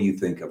safety, what do you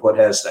think of? What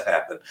has to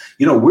happen?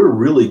 You know, we're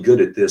really good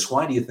at this.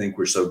 Why do you think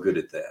we're so good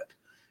at that?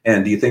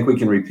 And do you think we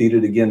can repeat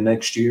it again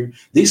next year?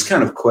 These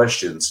kind of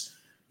questions,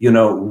 you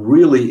know,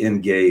 really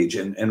engage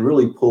and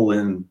really pull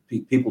in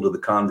people to the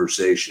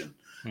conversation.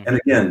 And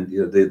again,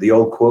 you know, the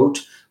old quote,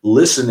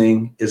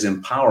 listening is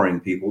empowering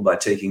people by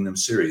taking them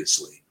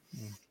seriously.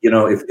 You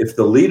know, if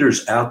the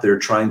leader's out there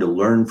trying to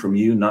learn from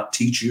you, not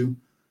teach you,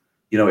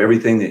 you know,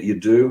 everything that you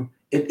do,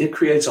 it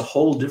creates a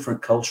whole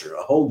different culture,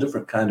 a whole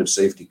different kind of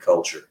safety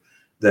culture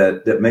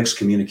that makes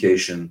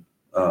communication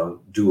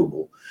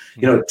doable.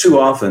 You know, too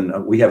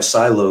often we have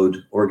siloed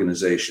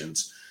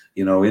organizations,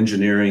 you know,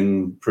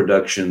 engineering,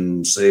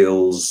 production,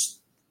 sales,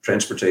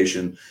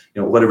 transportation,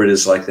 you know, whatever it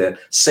is like that.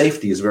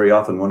 Safety is very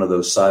often one of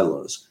those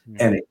silos,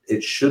 and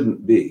it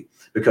shouldn't be,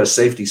 because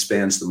safety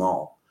spans them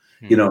all.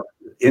 You know,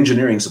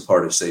 engineering is a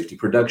part of safety,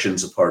 production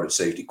is a part of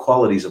safety,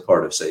 quality is a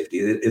part of safety.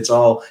 It's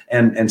all,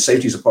 and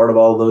safety is a part of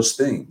all those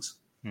things.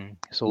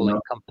 It's all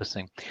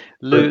encompassing.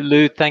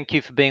 Lou, thank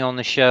you for being on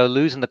the show.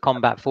 Lou's in the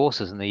combat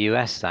forces in the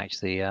US,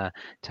 actually,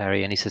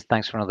 Terry, and he says,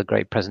 thanks for another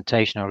great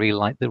presentation. I really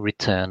like the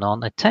return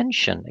on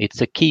attention.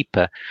 It's a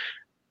keeper.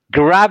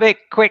 Grab it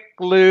quick,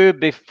 Lou,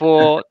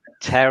 before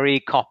Terry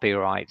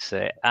copyrights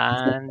it.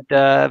 And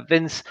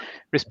Vince,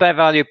 respect,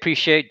 value,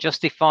 appreciate,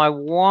 justify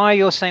why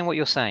you're saying what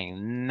you're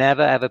saying.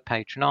 Never ever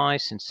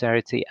patronize,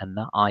 sincerity, and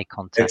that eye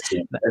contact.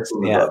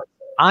 Excellent. Yeah.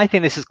 I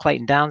think this is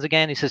Clayton Downs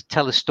again. He says,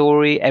 tell a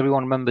story.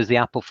 Everyone remembers the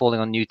apple falling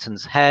on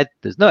Newton's head.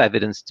 There's no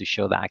evidence to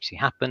show that actually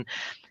happened.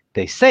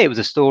 They say it was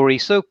a story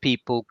so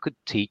people could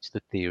teach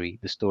the theory.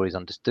 The story is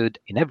understood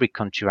in every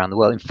country around the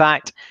world. In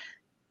fact,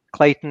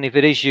 Clayton, if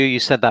it is you, you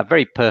said that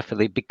very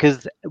perfectly,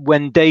 because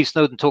when Dave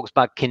Snowden talks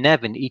about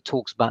Cynefin, he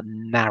talks about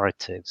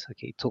narratives.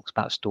 Okay, he talks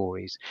about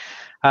stories.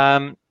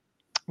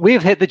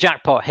 We've hit the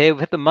jackpot here.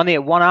 We've hit the money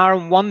at 1 hour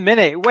and 1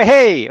 minute.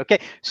 Way! Okay,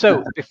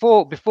 so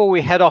before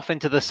we head off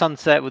into the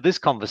sunset with this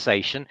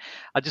conversation,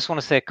 I just want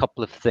to say a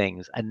couple of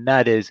things, and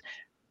that is,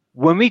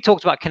 when we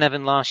talked about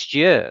Cynefin last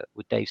year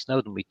with Dave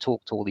Snowden, we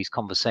talked all these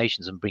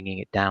conversations and bringing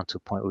it down to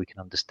a point where we can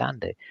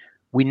understand it.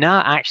 We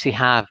now actually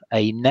have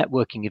a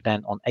networking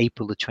event on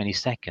April the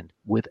 22nd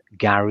with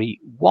Gary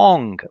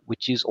Wong,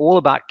 which is all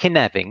about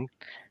Cynefin,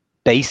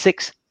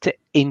 basics to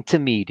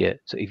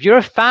intermediate. So if you're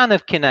a fan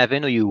of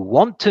Cynefin or you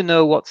want to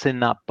know what's in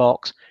that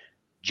box,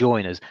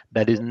 join us.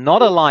 That is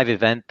not a live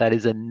event. That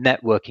is a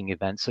networking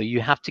event. So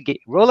you have to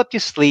roll up your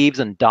sleeves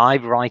and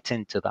dive right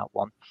into that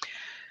one.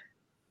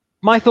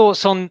 My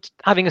thoughts on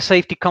having a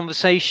safety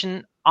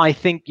conversation, I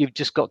think you've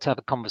just got to have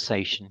a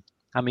conversation.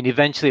 I mean,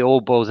 eventually it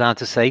all boils down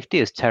to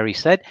safety, as Terry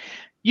said.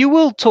 You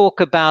will talk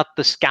about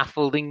the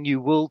scaffolding, you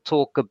will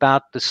talk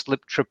about the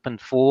slip, trip, and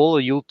fall,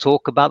 or you'll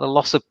talk about the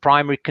loss of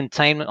primary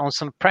containment on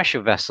some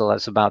pressure vessel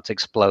that's about to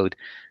explode.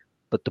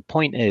 But the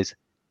point is,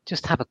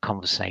 just have a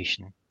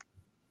conversation.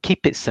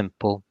 Keep it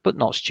simple, but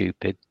not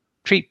stupid.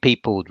 Treat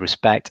people with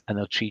respect, and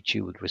they'll treat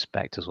you with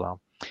respect as well.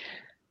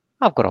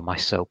 I've got on my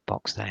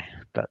soapbox there,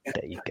 but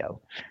there you go.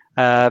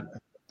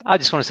 I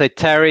just want to say,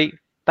 Terry,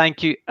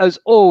 thank you. As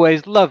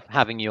always, love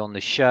having you on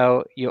the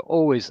show. You're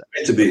always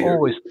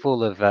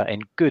full of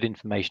good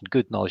information,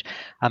 good knowledge.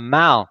 And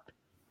Mal,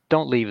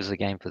 don't leave us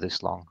again for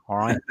this long, all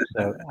right?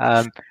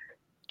 So,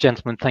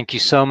 gentlemen, thank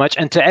you so much.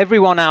 And to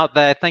everyone out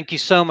there, thank you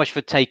so much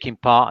for taking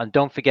part. And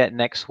don't forget,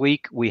 next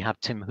week, we have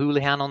Tim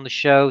Houlihan on the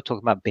show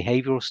talking about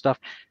behavioral stuff.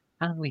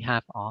 And we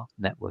have our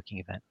networking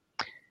event.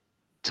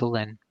 Till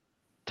then,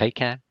 take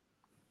care.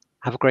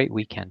 Have a great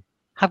weekend.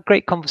 Have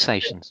great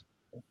conversations.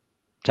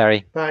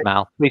 Terry, bye.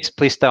 Mal,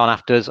 please stay on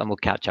after us and we'll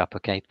catch up,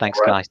 okay? Thanks,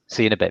 guys.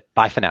 See you in a bit.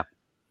 Bye for now.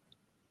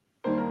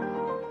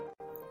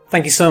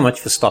 Thank you so much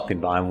for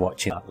stopping by and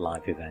watching that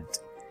live event.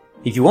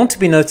 If you want to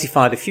be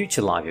notified of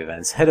future live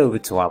events, head over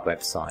to our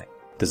website.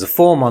 There's a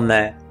form on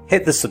there.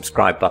 Hit the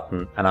subscribe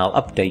button and I'll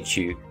update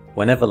you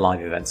whenever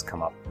live events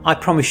come up. I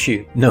promise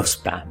you, no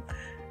spam.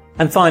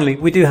 And finally,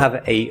 we do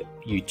have a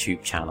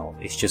YouTube channel.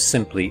 It's just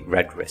simply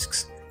Red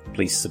Risks.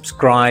 Please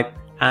subscribe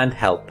and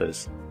help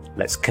us.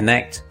 Let's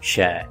connect,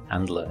 share,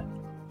 and learn.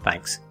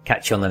 Thanks.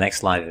 Catch you on the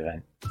next live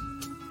event.